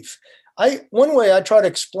motif. One way I try to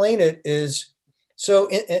explain it is, so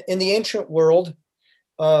in the ancient world,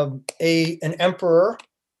 an emperor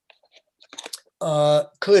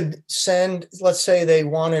could send, let's say they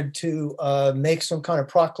wanted to make some kind of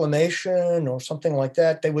proclamation or something like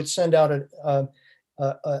that. They would send out an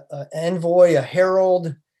envoy, a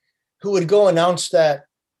herald, who would go announce that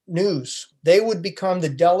news. They would become the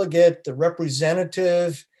delegate, the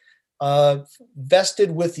representative,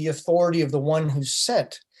 vested with the authority of the one who's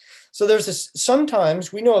sent. So there's this,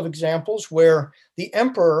 sometimes we know of examples where the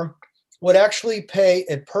emperor would actually pay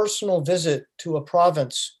a personal visit to a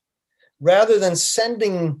province. Rather than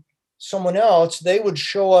sending someone else, they would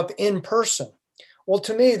show up in person. Well,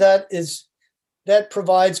 to me, that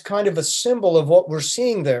provides kind of a symbol of what we're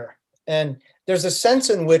seeing there. And there's a sense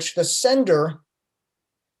in which the sender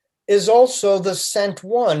is also the sent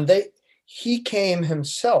one. He came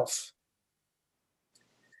himself.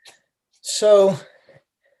 So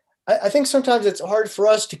I think sometimes it's hard for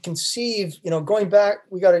us to conceive, going back,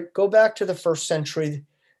 we got to go back to the first century,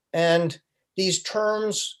 and these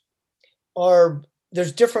terms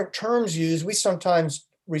there's different terms used. We sometimes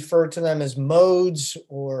refer to them as modes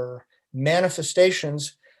or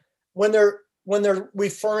manifestations when they're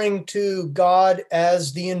referring to God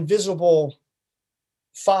as the invisible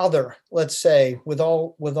Father, let's say, with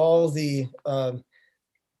all the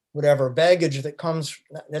whatever baggage that comes,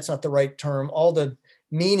 that's not the right term, all the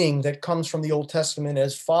meaning that comes from the Old Testament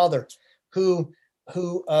as Father, who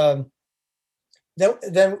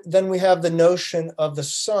then we have the notion of the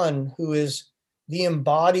Son, who is the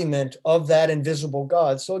embodiment of that invisible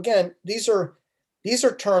God. So again, these are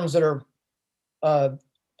terms that are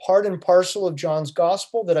part and parcel of John's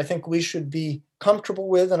gospel that I think we should be comfortable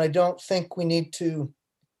with, and I don't think we need to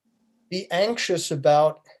be anxious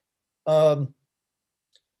about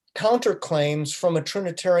counterclaims from a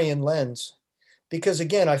Trinitarian lens, because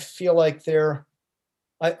again, I feel like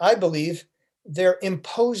I believe they're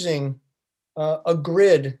imposing a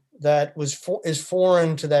grid that is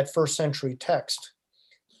foreign to that first century text.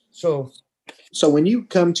 So when you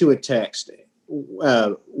come to a text,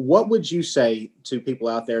 what would you say to people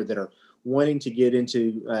out there that are wanting to get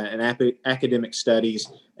into academic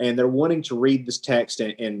studies, and they're wanting to read this text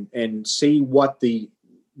and see what the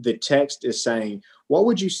text is saying? What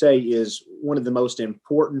would you say is one of the most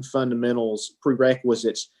important fundamentals,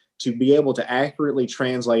 prerequisites to be able to accurately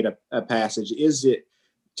translate a passage? Is it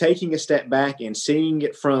taking a step back and seeing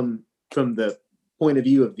it from the point of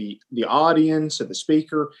view of the audience, of the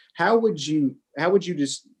speaker? What would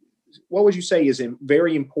you say is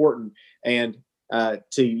very important, and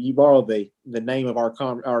you borrow the name of our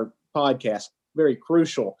podcast, very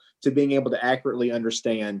crucial to being able to accurately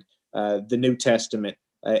understand the New Testament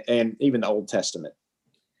and even the Old Testament?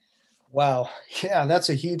 Wow. Yeah, that's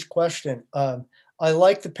a huge question. I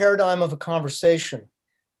like the paradigm of a conversation.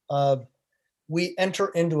 We enter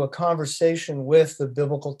into a conversation with the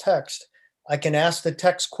biblical text. I can ask the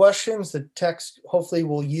text questions. The text hopefully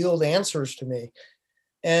will yield answers to me.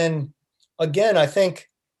 And again, I think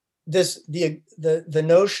the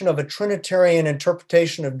notion of a Trinitarian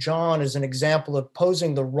interpretation of John is an example of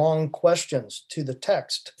posing the wrong questions to the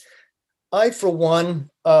text. I, for one,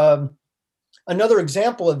 another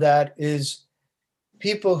example of that is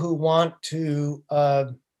people who want to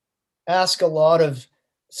ask a lot of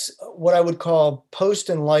what I would call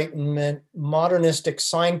post-Enlightenment, modernistic,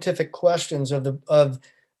 scientific questions of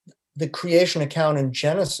the creation account in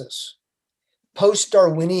Genesis,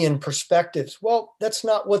 post-Darwinian perspectives. Well, that's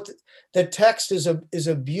not what the text is.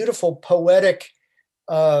 A beautiful, poetic,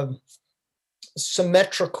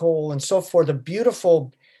 symmetrical, and so forth. A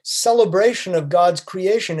beautiful celebration of God's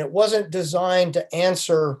creation. It wasn't designed to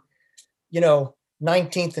answer,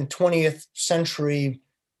 19th and 20th century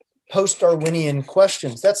post-Darwinian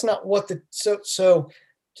questions. That's not what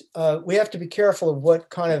we have to be careful of what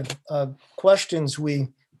kind of questions we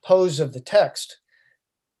pose of the text.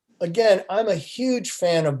 Again, I'm a huge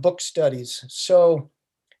fan of book studies, so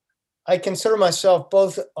I consider myself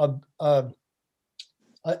both an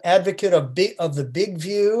advocate of the big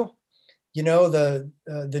view, the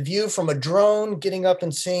view from a drone, getting up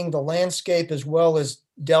and seeing the landscape, as well as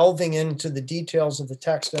delving into the details of the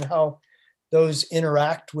text and how those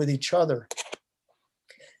interact with each other.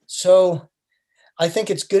 So I think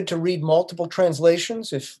it's good to read multiple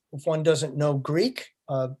translations if one doesn't know Greek.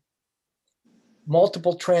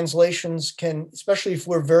 multiple translations can, especially if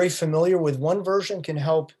we're very familiar with one version, can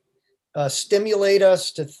help stimulate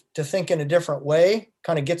us to think in a different way,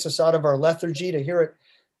 kind of gets us out of our lethargy to hear it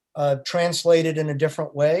translated in a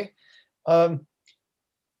different way.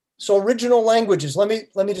 So original languages, let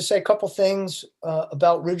me just say a couple things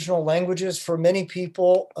about original languages. For many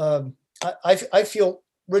people, I feel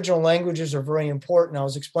original languages are very important. I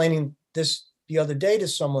was explaining this the other day to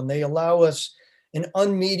someone. They allow us an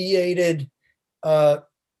unmediated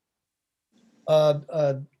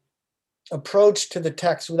approach to the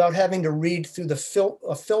text without having to read through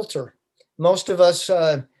a filter. Most of us,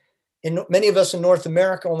 many of us in North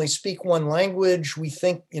America only speak one language. We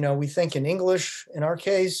think in English in our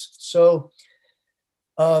case. So,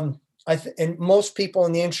 and most people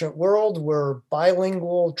in the ancient world were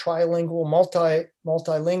bilingual, trilingual,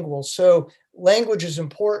 multilingual. So language is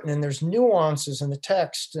important, and there's nuances in the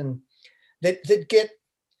text and that get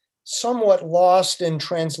somewhat lost in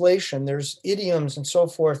translation. There's idioms and so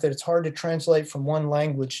forth that it's hard to translate from one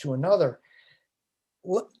language to another.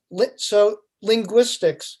 So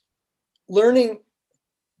linguistics, learning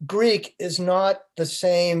Greek is not the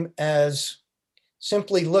same as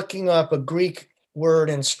simply looking up a Greek word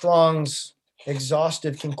in Strong's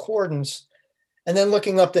exhaustive concordance and then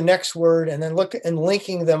looking up the next word and then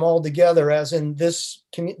linking them all together as in this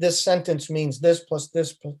sentence means this plus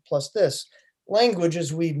this plus this. Language,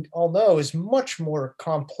 as we all know, is much more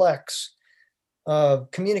complex.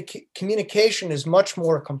 Communication is much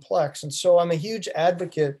more complex. And so I'm a huge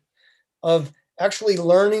advocate of actually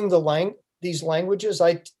learning these languages.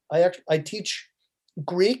 I teach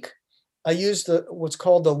Greek. I use what's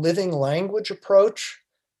called the living language approach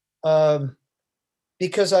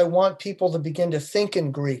because I want people to begin to think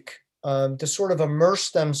in Greek, to sort of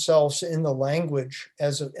immerse themselves in the language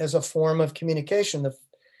as a form of communication.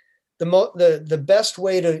 The best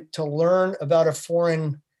way to learn about a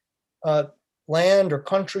foreign land or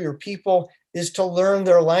country or people is to learn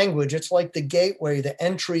their language. It's like the gateway, the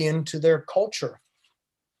entry into their culture.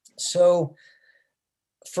 So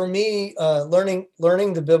for me, learning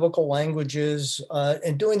the biblical languages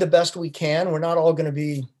and doing the best we can, we're not all going to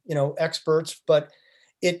be, experts, but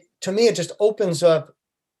to me, it just opens up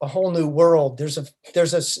a whole new world. There's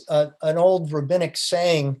an old rabbinic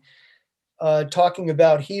saying talking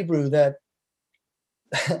about Hebrew that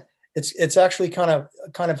it's actually kind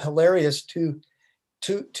of hilarious to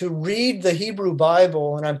read the Hebrew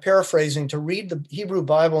Bible, and I'm paraphrasing, to read the Hebrew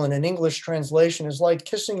Bible in an English translation is like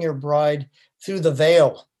kissing your bride through the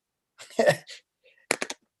veil.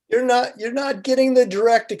 You're not getting the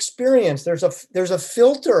direct experience. There's a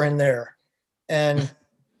filter in there. And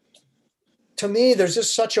to me, there's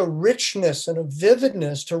just such a richness and a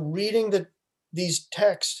vividness to reading these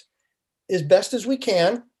texts as best as we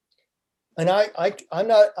can. And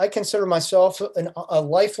I consider myself a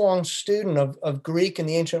lifelong student of Greek and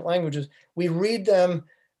the ancient languages. We read them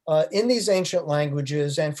in these ancient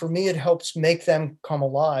languages, and for me, it helps make them come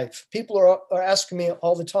alive. People are asking me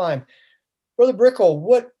all the time, Brother Brickell,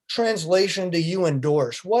 what translation do you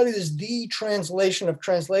endorse? What is the translation of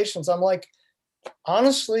translations? I'm like,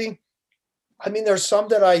 honestly, I mean, there's some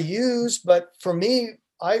that I use, but for me,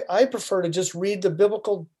 I prefer to just read the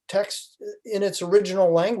biblical text in its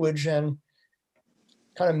original language and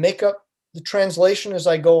kind of make up the translation as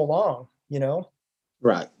I go along,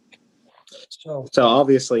 Right. So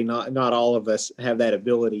obviously not all of us have that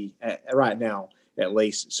ability right now, at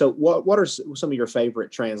least. So what are some of your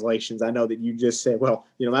favorite translations? I know that you just said, well,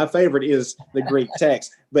 my favorite is the Greek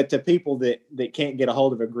text, but to people that can't get a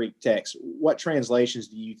hold of a Greek text, what translations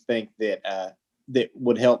do you think that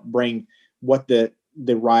would help bring what the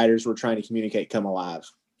writers were trying to communicate come alive?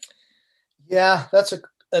 Yeah, that's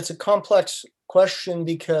a complex question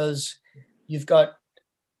because you've got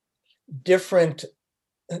different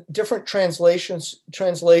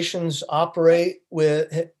translations operate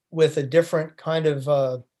with a different kind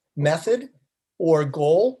of method or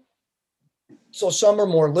goal. So some are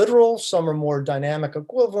more literal, some are more dynamic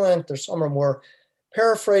equivalent, some are more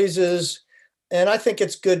paraphrases. And I think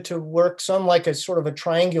it's good to work some like a sort of a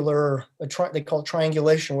triangular, they call it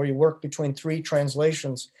triangulation, where you work between three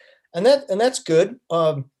translations. And that's good.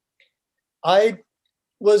 I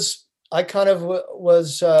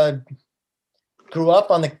grew up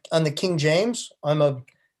on the King James.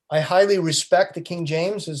 I highly respect the King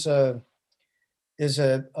James as a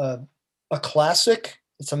classic.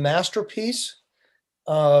 It's a masterpiece.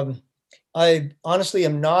 I honestly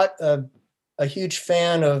am not a huge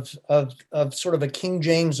fan of sort of a King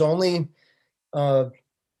James only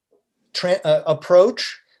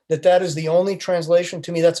approach. That is the only translation.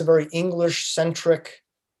 To me, that's a very English centric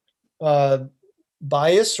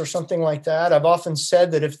bias or something like that. I've often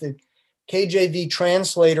said that if the KJV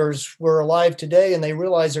translators were alive today and they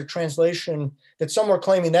realized their translation, that some were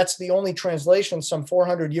claiming that's the only translation some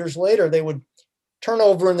 400 years later, they would turn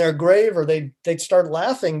over in their grave, or they'd start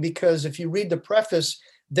laughing, because if you read the preface,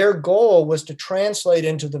 their goal was to translate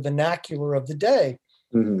into the vernacular of the day.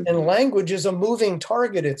 Mm-hmm. And language is a moving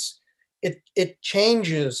target. It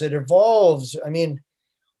changes, it evolves. I mean,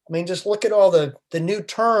 just look at all the new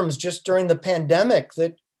terms just during the pandemic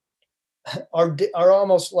that are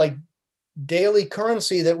almost like daily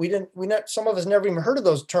currency that some of us never even heard of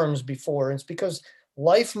those terms before. And it's because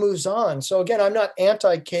life moves on. So again, I'm not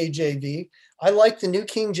anti KJV. I like the New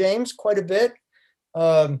King James quite a bit.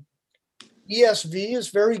 ESV is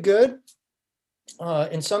very good.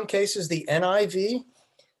 In some cases, the NIV.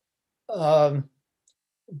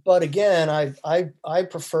 But again, I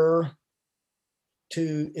prefer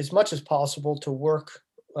to, as much as possible, to work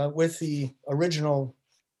with the original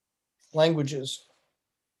languages.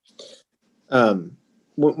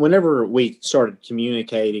 Whenever we started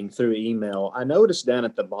communicating through email, I noticed down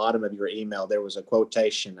at the bottom of your email there was a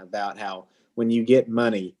quotation about how when you get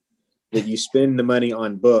money, that you spend the money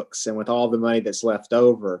on books, and with all the money that's left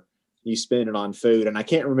over, you spend it on food. And I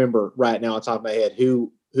can't remember right now on top of my head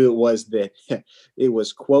who it was that it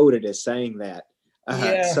was quoted as saying that.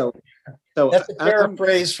 So that's a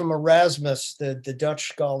paraphrase from Erasmus, the Dutch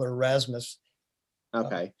scholar Erasmus.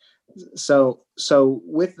 Okay. So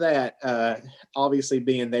with that, obviously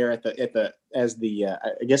being there as the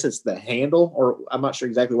I guess it's the handle, or I'm not sure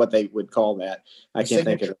exactly what they would call that. I can't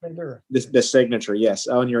think of it. The signature, yes,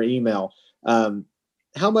 on your email.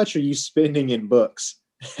 How much are you spending in books?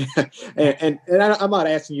 and I'm not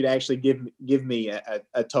asking you to actually give me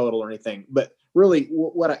a total or anything, but really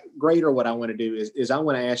what I want to do is I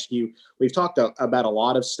want to ask you. We've talked about a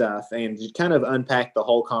lot of stuff and kind of unpack the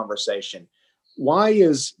whole conversation. Why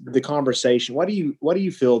is the conversation? What do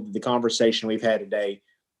you feel the conversation we've had today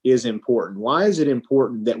is important? Why is it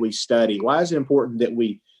important that we study? Why is it important that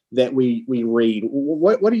we read?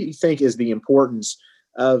 What do you think is the importance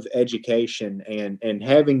of education and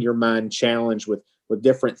having your mind challenged with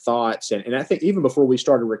different thoughts? And I think even before we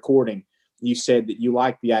started recording, you said that you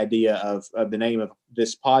like the idea of the name of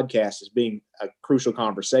this podcast as being a crucial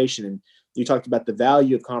conversation, and you talked about the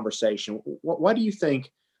value of conversation. Why do you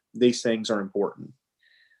think these things are important?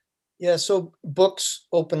 Yeah, so books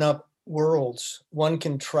open up worlds. One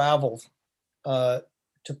can travel to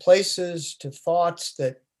places, to thoughts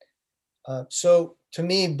that. So to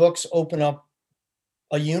me, books open up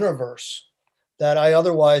a universe that I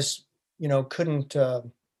otherwise, couldn't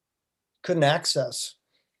access.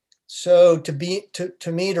 So to me,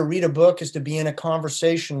 to read a book is to be in a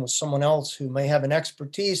conversation with someone else who may have an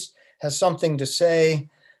expertise, has something to say.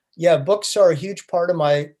 Yeah, books are a huge part of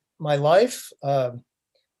my life.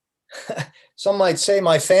 Some might say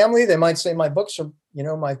my family. They might say my books are,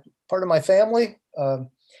 my part of my family.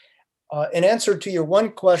 In answer to your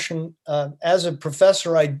one question, as a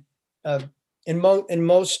professor, I in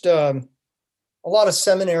most a lot of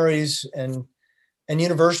seminaries and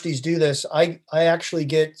universities do this. I actually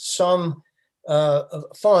get some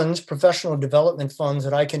funds, professional development funds,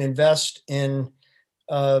 that I can invest in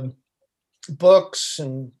books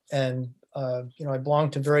and I belong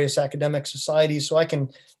to various academic societies, so I can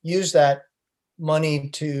use that money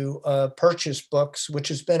to purchase books, which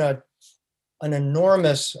has been an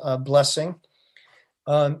enormous blessing.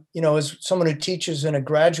 As someone who teaches in a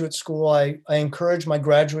graduate school, I encourage my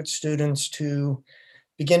graduate students to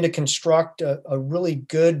begin to construct a really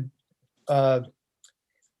good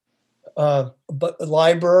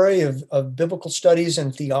library of biblical studies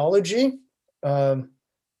and theology,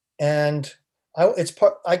 and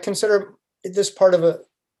I consider this part of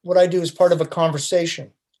what I do is part of a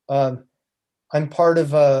conversation. I'm part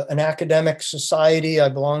of an academic society. I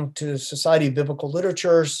belong to Society of Biblical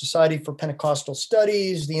Literature, Society for Pentecostal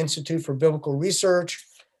Studies, the Institute for Biblical Research.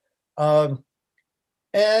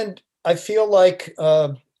 And I feel like,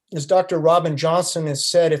 as Dr. Robin Johnson has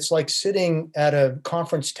said, it's like sitting at a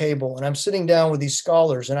conference table, and I'm sitting down with these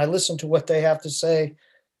scholars and I listen to what they have to say,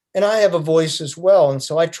 and I have a voice as well. And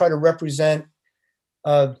so I try to represent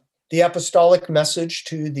the apostolic message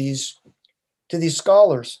to these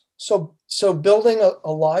scholars. So building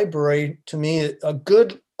a library, to me, a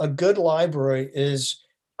good library is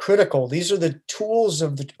critical. These are the tools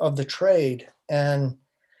of the trade, and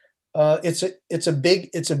it's a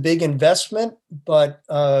big investment. But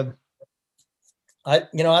I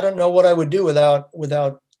don't know what I would do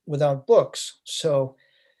without books. So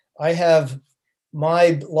I have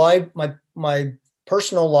my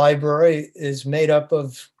personal library is made up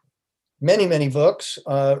of many books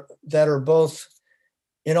that are both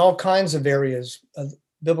in all kinds of areas,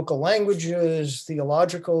 biblical languages,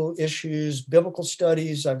 theological issues, biblical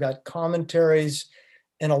studies. I've got commentaries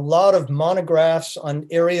and a lot of monographs on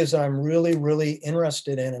areas that I'm really, really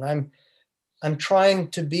interested in. And I'm trying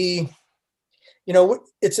to be,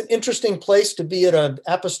 it's an interesting place to be at an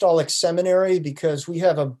apostolic seminary because we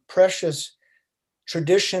have a precious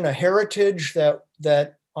tradition, a heritage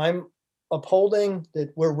that I'm upholding,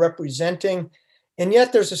 that we're representing. And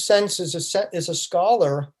yet there's a sense as a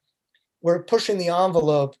scholar, we're pushing the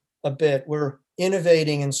envelope a bit. We're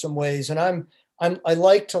innovating in some ways. And I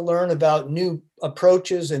like to learn about new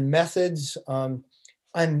approaches and methods.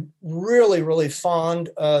 I'm really, really fond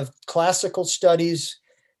of classical studies,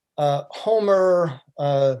 Homer,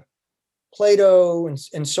 Plato,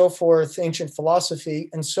 and so forth, ancient philosophy.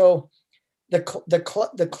 And so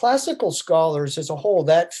the classical scholars as a whole,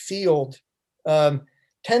 that field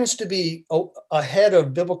tends to be ahead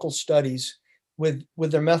of biblical studies with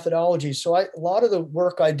their methodology. So a lot of the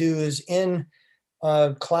work I do is in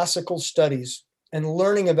classical studies and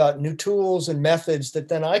learning about new tools and methods that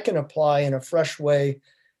then I can apply in a fresh way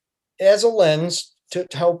as a lens to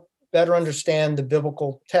help better understand the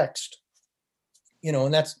biblical text.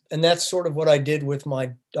 And that's sort of what I did with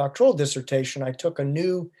my doctoral dissertation. I took a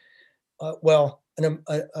new, an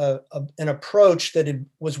approach that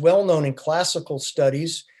was well known in classical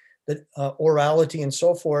studies, that orality and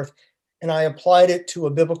so forth, and I applied it to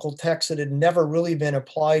a biblical text that had never really been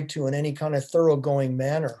applied to in any kind of thoroughgoing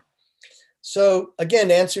manner. So again,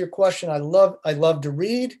 to answer your question, I love to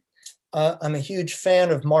read. I'm a huge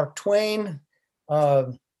fan of Mark Twain. I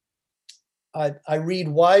read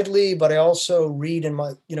widely, but I also read in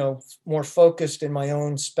my, more focused in my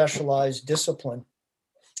own specialized discipline.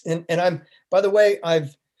 And by the way,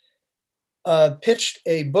 I've pitched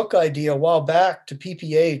a book idea a while back to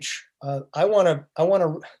PPH. I want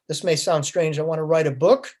to, this may sound strange. I want to write a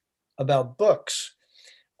book about books.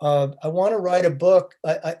 I want to write a book,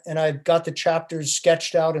 and I've got the chapters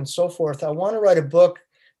sketched out and so forth. I want to write a book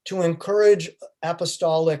to encourage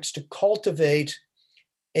apostolics to cultivate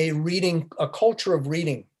a culture of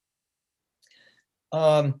reading.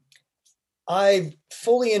 I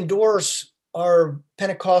fully endorse our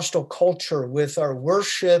Pentecostal culture with our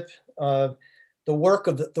worship, the work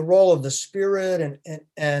of the role of the Spirit,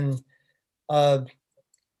 and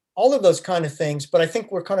all of those kind of things. But I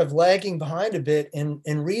think we're kind of lagging behind a bit in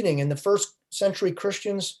reading. And the first century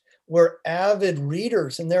Christians were avid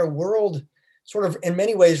readers, and their world sort of in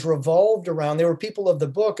many ways revolved around, they were people of the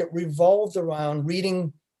book. It revolved around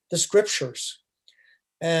reading the scriptures.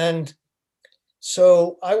 And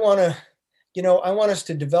so I want us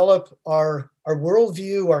to develop our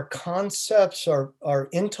worldview, our concepts, our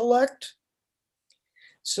intellect,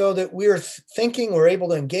 so that we're able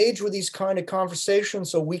to engage with these kind of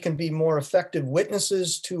conversations so we can be more effective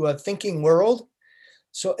witnesses to a thinking world.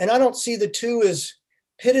 So, and I don't see the two as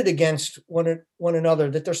pitted against one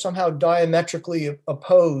another, that they're somehow diametrically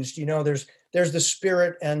opposed. There's the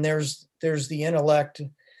spirit and there's the intellect.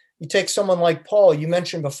 You take someone like Paul, you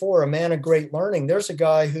mentioned before, a man of great learning. There's a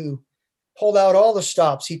guy who pulled out all the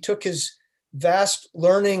stops. He took his vast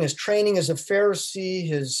learning, his training as a Pharisee,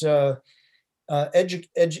 his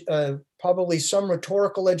probably some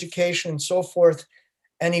rhetorical education and so forth,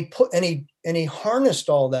 and he harnessed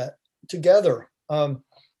all that together. And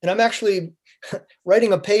I'm actually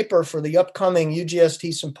writing a paper for the upcoming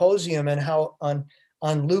UGST symposium and how on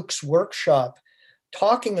Luke's workshop,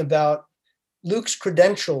 talking about Luke's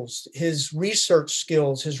credentials, his research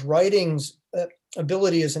skills, his writings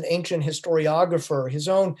ability as an ancient historiographer, his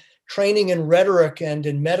own training in rhetoric and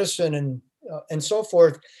in medicine and so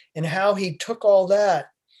forth, and how he took all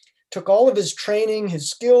of his training,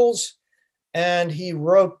 his skills, and he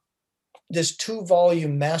wrote this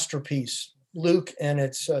 2-volume masterpiece, Luke and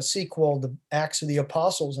its sequel, the Acts of the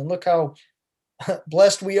Apostles. And look how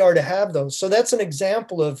blessed we are to have those. So that's an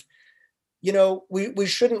example of, we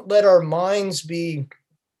shouldn't let our minds be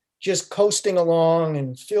just coasting along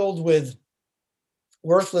and filled with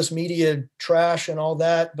worthless media trash and all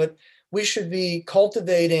that, but we should be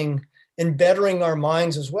cultivating and bettering our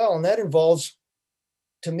minds as well. And that involves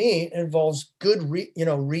good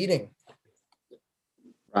reading.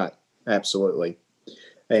 Right. Absolutely.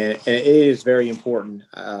 And it is very important.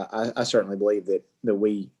 I certainly believe that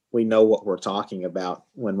we know what we're talking about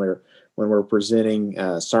when we're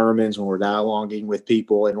presenting sermons, when we're dialoguing with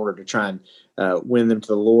people in order to try and win them to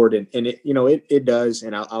the Lord. And it does.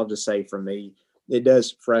 And I'll just say for me, it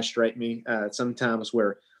does frustrate me sometimes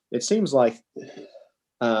where it seems like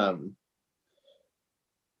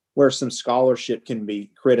where some scholarship can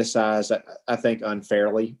be criticized, I think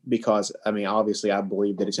unfairly, because I mean, obviously I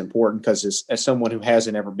believe that it's important, because as someone who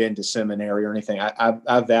hasn't ever been to seminary or anything,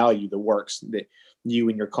 I value the works that you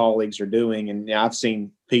and your colleagues are doing. And I've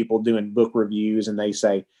seen people doing book reviews and they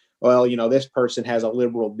say, well, this person has a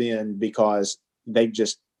liberal bend because they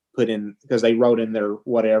just because they wrote in their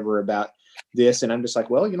whatever about this. And I'm just like,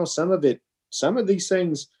 well, some of these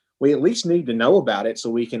things, we at least need to know about it so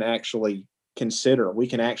we can actually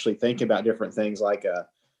think about different things. Like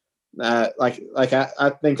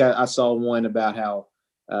I think I saw one about how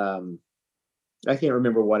I can't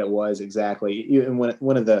remember what it was exactly. Even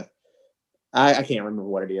one of the I can't remember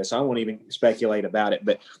what it is, so I won't even speculate about it.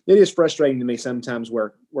 But it is frustrating to me sometimes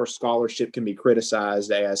where scholarship can be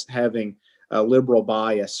criticized as having a liberal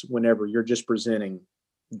bias whenever you're just presenting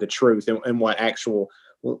the truth and what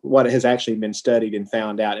has actually been studied and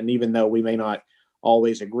found out. And even though we may not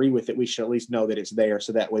always agree with it, we should at least know that it's there,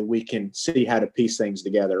 so that way we can see how to piece things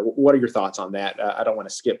together. What are your thoughts on that? I don't want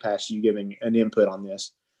to skip past you giving an input on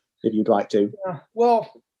this, if you'd like to.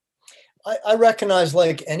 Well, I recognize,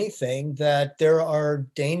 like anything, that there are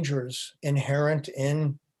dangers inherent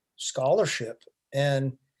in scholarship.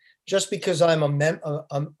 And just because I'm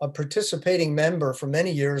a participating member for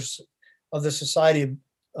many years of the Society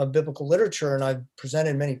of Biblical Literature, and I've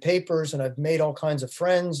presented many papers, and I've made all kinds of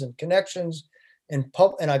friends and connections, and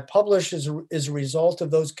I publish as a result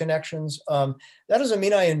of those connections. That doesn't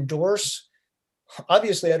mean I endorse.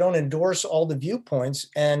 Obviously, I don't endorse all the viewpoints.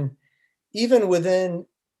 And even within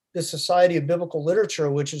the Society of Biblical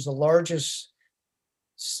Literature, which is the largest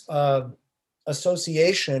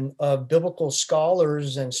association of biblical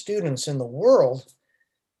scholars and students in the world,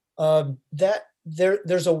 that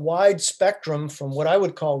there's a wide spectrum from what I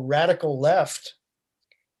would call radical left,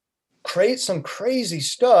 create some crazy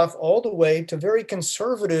stuff, all the way to very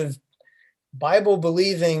conservative Bible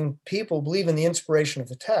believing people believe in the inspiration of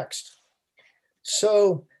the text.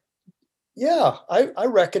 So yeah, I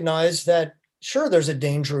recognize that, sure, there's a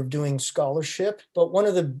danger of doing scholarship, but one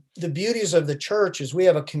of the beauties of the church is we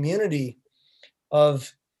have a community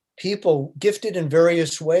of people gifted in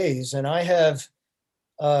various ways. And I have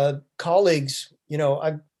colleagues,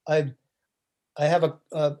 I have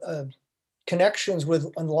a connections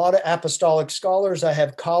with a lot of apostolic scholars. I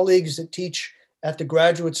have colleagues that teach at the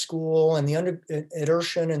graduate school and at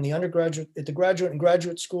Urshan and the graduate and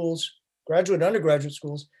graduate schools, graduate and undergraduate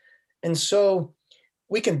schools. And so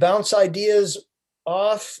we can bounce ideas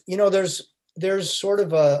off. There's sort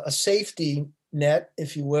of a safety net,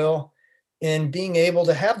 if you will, in being able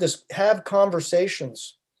to have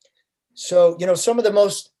conversations. So, some of the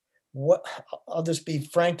most, I'll just be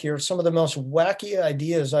frank here, some of the most wacky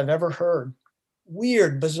ideas I've ever heard,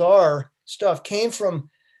 weird, bizarre stuff, came from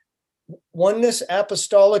oneness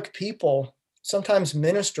apostolic people, sometimes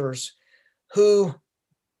ministers, who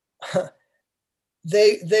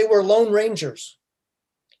they were lone rangers.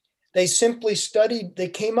 They simply studied, they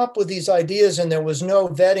came up with these ideas, and there was no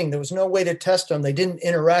vetting. There was no way to test them. They didn't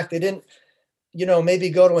interact. They didn't, maybe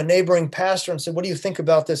go to a neighboring pastor and say, what do you think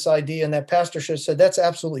about this idea? And that pastor should have said, that's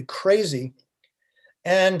absolutely crazy.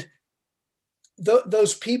 And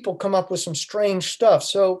those people come up with some strange stuff.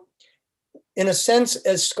 So in a sense,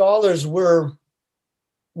 as scholars, we're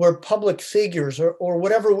public figures or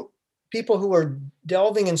whatever, people who are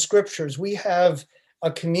delving in scriptures. We have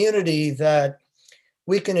a community that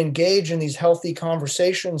we can engage in these healthy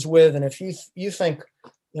conversations with. And if you think,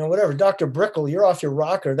 whatever, Dr. Brickle, you're off your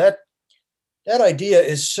rocker, that idea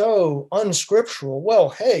is so unscriptural. Well,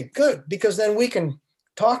 hey, good, because then we can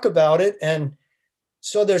talk about it. And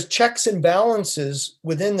so there's checks and balances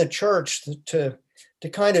within the church to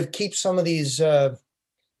kind of keep some of these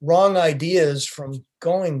wrong ideas from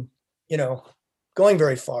going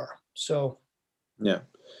very far. So, yeah,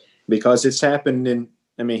 because it's happened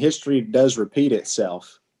history does repeat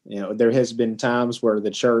itself. There has been times where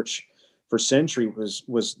the church for centuries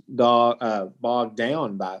was bogged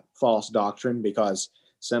down by false doctrine because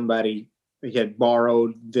somebody had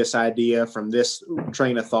borrowed this idea from this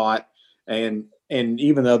train of thought. And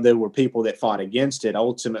even though there were people that fought against it,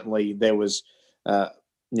 ultimately there was, of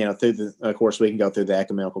course we can go through the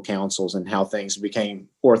ecumenical councils and how things became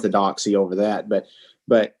orthodoxy over that.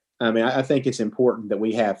 But I think it's important that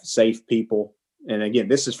we have safe people. And again,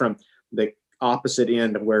 this is from the opposite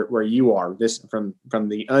end of where you are, this from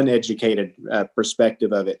the uneducated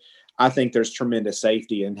perspective of it. I think there's tremendous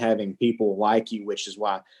safety in having people like you, which is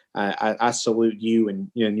why I salute you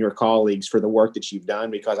and your colleagues for the work that you've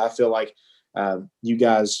done, because I feel like you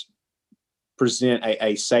guys present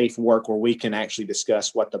a safe work where we can actually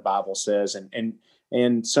discuss what the Bible says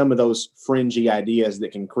and some of those fringy ideas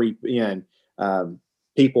that can creep in.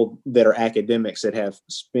 people that are academics that have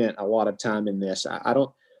spent a lot of time in this. I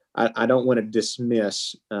don't want to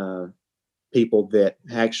dismiss people that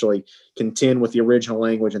actually contend with the original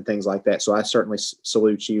language and things like that. So I certainly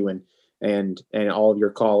salute you and all of your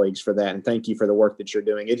colleagues for that. And thank you for the work that you're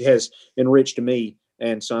doing. It has enriched me.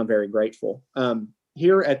 And so I'm very grateful.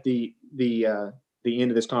 Here at the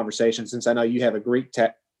end of this conversation, since I know you have a Greek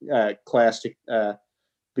class to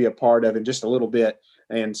be a part of in just a little bit.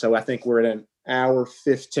 And so I think we're at an hour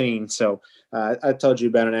 15. So I told you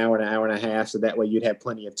about an hour and a half. So that way you'd have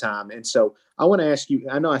plenty of time. And so I want to ask you,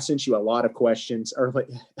 I know I sent you a lot of questions early,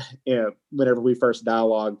 whenever we first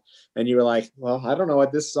dialogued, and you were like, well, I don't know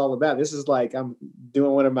what this is all about. This is like, I'm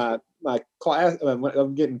doing one of my class.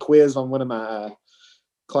 I'm getting quizzed on one of my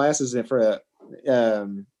classes for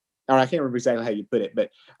or I can't remember exactly how you put it,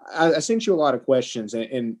 but I sent you a lot of questions,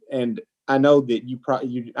 and I know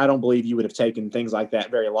that I don't believe you would have taken things like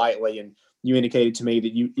that very lightly. And you indicated to me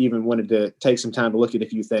that you even wanted to take some time to look at a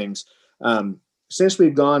few things. Since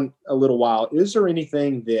we've gone a little while, is there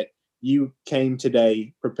anything that you came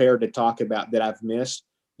today prepared to talk about that I've missed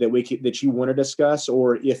that you want to discuss?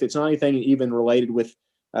 Or if it's not anything even related with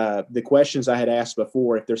the questions I had asked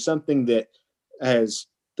before, if there's something that has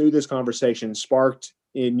through this conversation sparked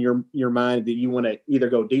in your mind that you want to either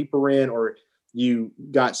go deeper in, or you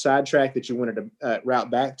got sidetracked that you wanted to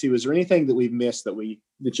route back to, is there anything that we've missed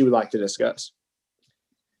that you would like to discuss?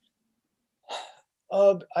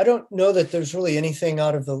 I don't know that there's really anything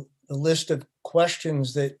out of the list of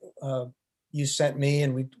questions that you sent me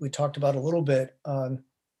and we talked about a little bit.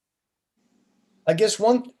 I guess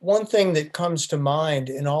one thing that comes to mind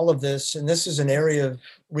in all of this, and this is an area of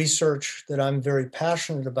research that I'm very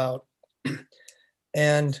passionate about,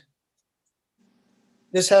 and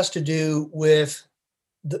this has to do with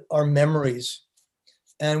our memories.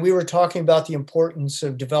 And we were talking about the importance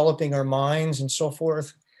of developing our minds and so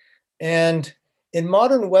forth. And in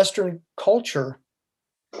modern Western culture,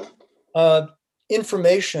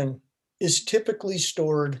 information is typically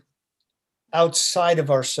stored outside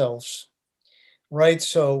of ourselves, right?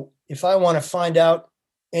 So if I want to find out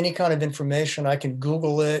any kind of information, I can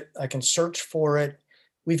Google it, I can search for it.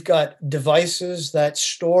 We've got devices that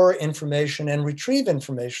store information and retrieve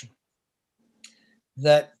information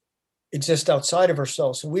that exist outside of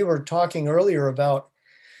ourselves. And we were talking earlier about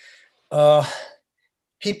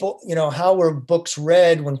people, how were books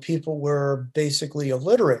read when people were basically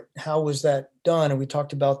illiterate? How was that done? And we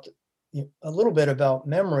talked about a little bit about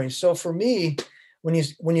memory. So for me, when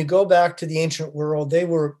you go back to the ancient world, they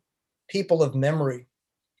were people of memory.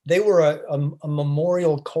 They were a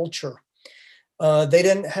memorial culture. They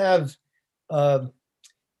didn't have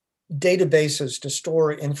databases to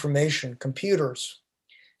store information, computers.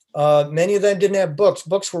 Many of them didn't have books.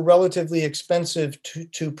 Books were relatively expensive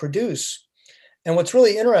to produce. And what's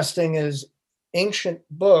really interesting is ancient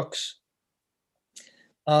books,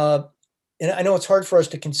 and I know it's hard for us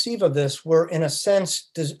to conceive of this, were in a sense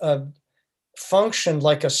functioned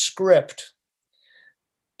like a script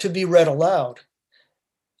to be read aloud.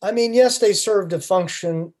 I mean, yes, they served a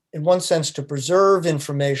function in one sense to preserve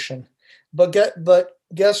information, but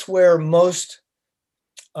guess where most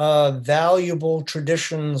valuable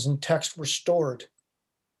traditions and texts were stored?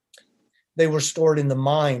 They were stored in the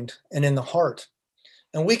mind and in the heart.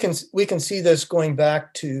 And we can see this going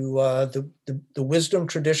back to the wisdom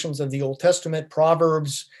traditions of the Old Testament,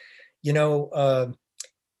 Proverbs.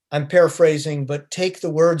 I'm paraphrasing, but take the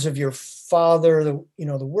words of your father,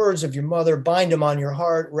 the words of your mother, bind them on your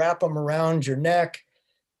heart, wrap them around your neck,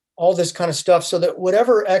 all this kind of stuff, so that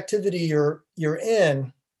whatever activity you're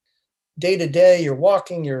in, day to day, you're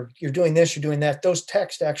walking, you're doing this, you're doing that, those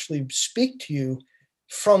texts actually speak to you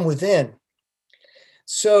from within.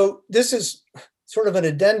 So this is sort of an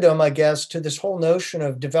addendum, I guess, to this whole notion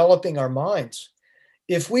of developing our minds.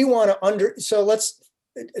 If we want to so let's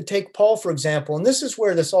take Paul, for example, and this is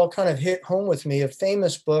where this all kind of hit home with me, a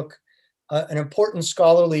famous book, an important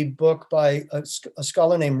scholarly book by a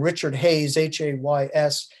scholar named Richard Hays,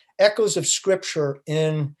 Hays, Echoes of Scripture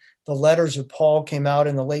in the Letters of Paul, came out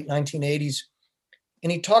in the late 1980s.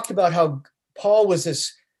 And he talked about how Paul was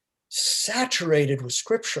this saturated with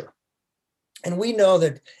Scripture. And we know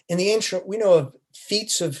that in the ancient, we know of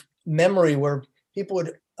feats of memory where people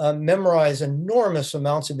would memorize enormous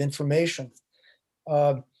amounts of information.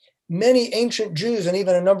 Many ancient Jews, and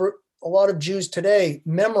even a lot of Jews today,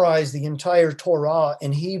 memorize the entire Torah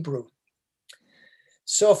in Hebrew.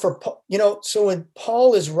 So so when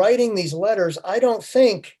Paul is writing these letters, I don't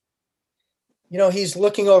think, he's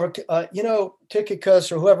looking over,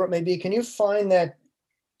 Tychicus or whoever it may be. Can you find that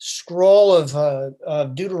scroll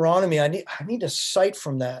of Deuteronomy? I need to cite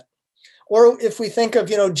from that. Or if we think of,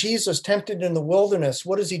 Jesus tempted in the wilderness,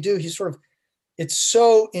 what does he do? It's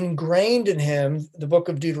so ingrained in him, the book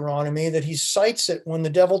of Deuteronomy, that he cites it when the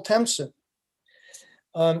devil tempts him.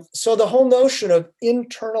 So the whole notion of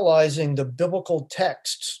internalizing the biblical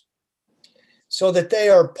texts so that they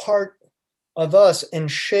are part of us and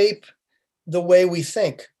shape the way we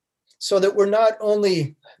think, so that we're not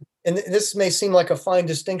only, and this may seem like a fine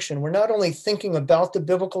distinction, we're not only thinking about the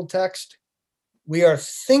biblical text, we are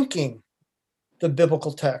thinking the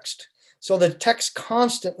biblical text. So the text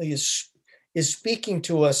constantly is speaking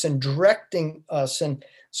to us and directing us. And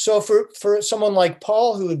so for someone like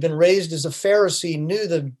Paul, who had been raised as a Pharisee, knew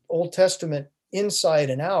the Old Testament inside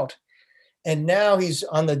and out, and now he's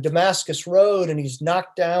on the Damascus Road and he's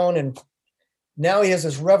knocked down, and now he has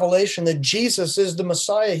this revelation that Jesus is the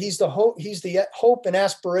Messiah. He's the hope and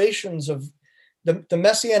aspirations of the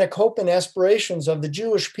messianic hope and aspirations of the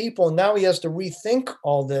Jewish people. And now he has to rethink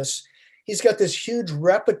all this. He's got this huge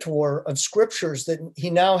repertoire of scriptures that he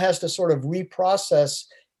now has to sort of reprocess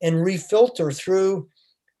and refilter through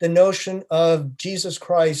the notion of Jesus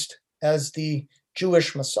Christ as the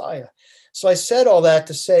Jewish Messiah. So I said all that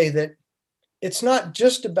to say that it's not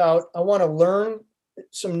just about, I want to learn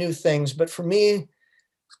some new things, but for me,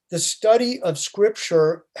 the study of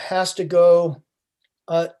scripture has to go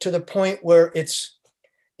to the point where it's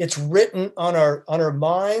written on our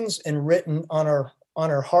minds and written on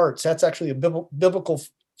our hearts. That's actually a biblical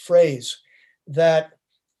phrase, that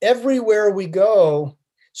everywhere we go,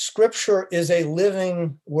 scripture is a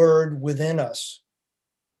living word within us.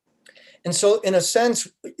 And so in a sense,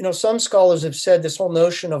 some scholars have said this whole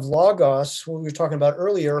notion of logos, what we were talking about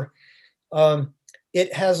earlier,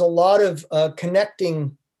 it has a lot of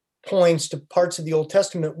connecting points to parts of the Old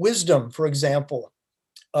Testament. Wisdom, for example,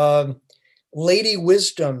 Lady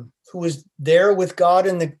Wisdom, who was there with God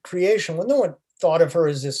in the creation. Well, no one thought of her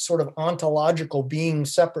as this sort of ontological being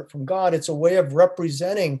separate from God. It's a way of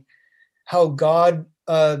representing how God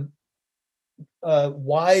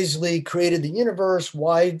wisely created the universe,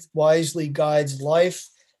 wisely guides life,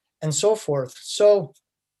 and so forth. So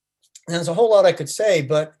there's a whole lot I could say,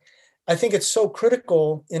 but I think it's so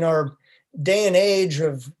critical in our day and age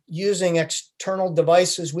of using external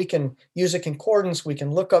devices. We can use a concordance. We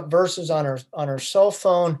can look up verses on our cell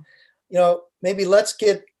phone. Maybe let's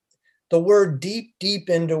get the word deep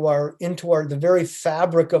into the very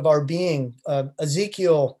fabric of our being.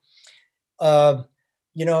 Ezekiel,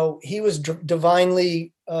 he was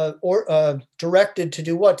divinely directed to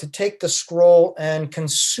do what? To take the scroll and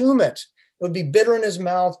consume it. It would be bitter in his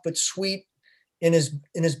mouth, but sweet in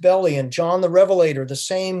his belly. And John the Revelator, the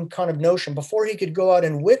same kind of notion. Before he could go out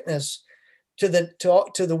and witness to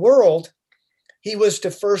the world, he was to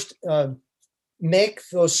first make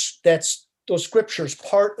those scriptures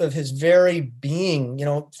part of his very being,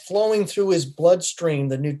 flowing through his bloodstream,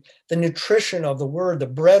 the nutrition of the word, the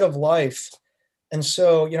bread of life. And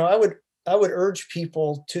so, I would urge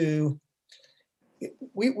people to,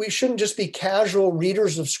 we shouldn't just be casual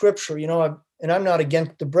readers of scripture, and I'm not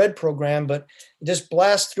against the bread program, but just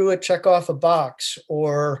blast through it, check off a box,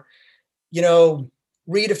 or,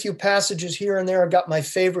 read a few passages here and there. I got my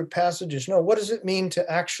favorite passages. No, what does it mean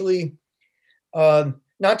to actually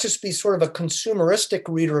not just be sort of a consumeristic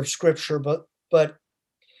reader of scripture, but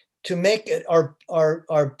to make it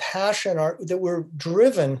our passion, that we're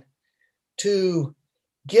driven to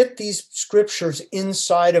get these scriptures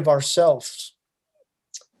inside of ourselves,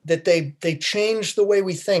 that they change the way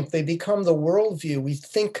we think. They become the worldview. We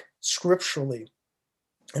think scripturally.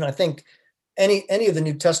 And I think any of the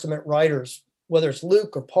New Testament writers, whether it's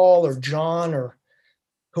Luke or Paul or John or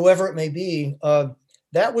whoever it may be,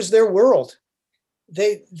 that was their world.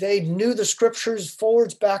 They knew the scriptures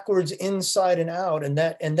forwards, backwards, inside and out, and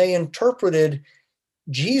they interpreted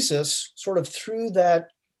Jesus sort of through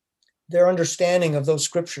their understanding of those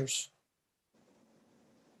scriptures.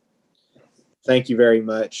 Thank you very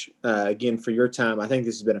much again for your time. I think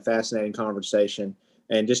this has been a fascinating conversation.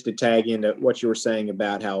 And just to tag into what you were saying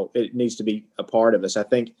about how it needs to be a part of us, I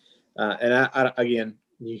think, and I again,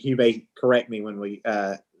 you may correct me when we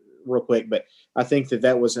real quick, but I think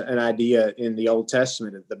that was an idea in the Old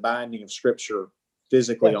Testament of the binding of Scripture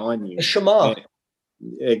physically on you. The Shema.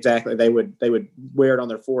 Exactly. They would wear it on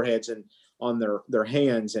their foreheads and on their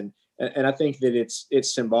hands, and I think that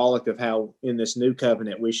it's symbolic of how in this new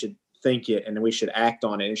covenant we should think it and we should act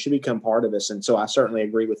on it. It should become part of us. And so I certainly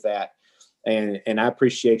agree with that. And I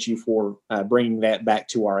appreciate you for bringing that back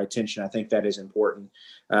to our attention. I think that is important.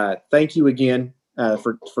 Thank you again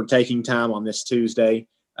for taking time on this Tuesday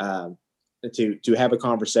to have a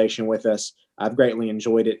conversation with us. I've greatly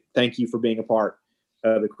enjoyed it. Thank you for being a part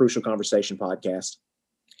of the Crucial Conversation podcast.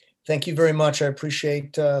 Thank you very much. I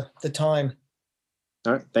appreciate the time.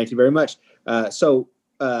 All right. Thank you very much. So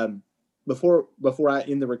before I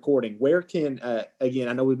end the recording, where can, again,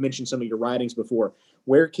 I know we've mentioned some of your writings before,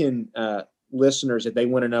 where can listeners, if they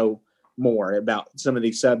want to know more about some of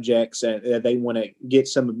these subjects and they want to get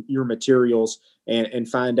some of your materials and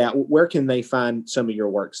find out, where can they find some of your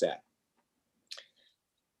works at?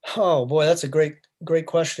 Oh boy, that's a great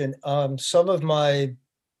question. Some of my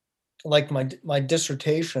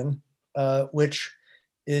dissertation, which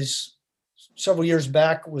is several years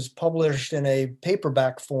back, was published in a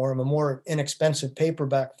paperback form, a more inexpensive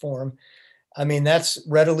paperback form. I mean, that's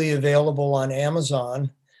readily available on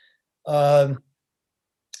Amazon.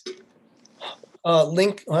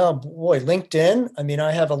 LinkedIn. I mean,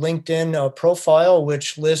 I have a LinkedIn profile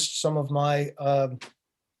which lists some of my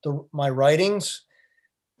my writings.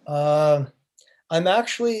 I'm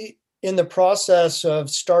actually in the process of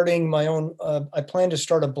starting my own. I plan to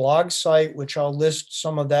start a blog site, which I'll list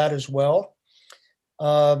some of that as well.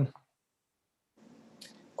 Of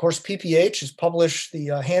course, PPH has published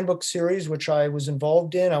the handbook series, which I was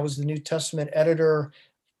involved in. I was the New Testament editor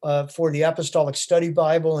for the Apostolic Study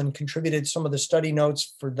Bible and contributed some of the study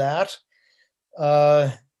notes for that.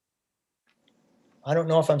 I don't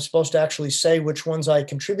know if I'm supposed to actually say which ones I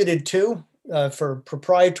contributed to for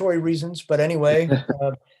proprietary reasons, but anyway,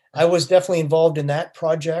 I was definitely involved in that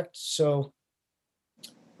project. So,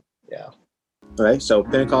 yeah. Okay, so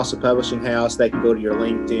Pentecostal Publishing House, they can go to your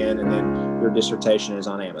LinkedIn, and then your dissertation is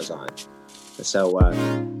on Amazon. So,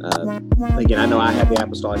 again, I know I have the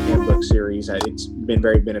Apostolic Handbook series. It's been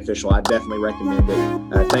very beneficial. I definitely recommend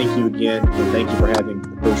it. Thank you again, and thank you for having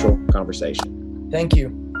a crucial conversation. Thank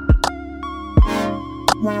you.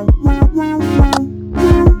 Wow.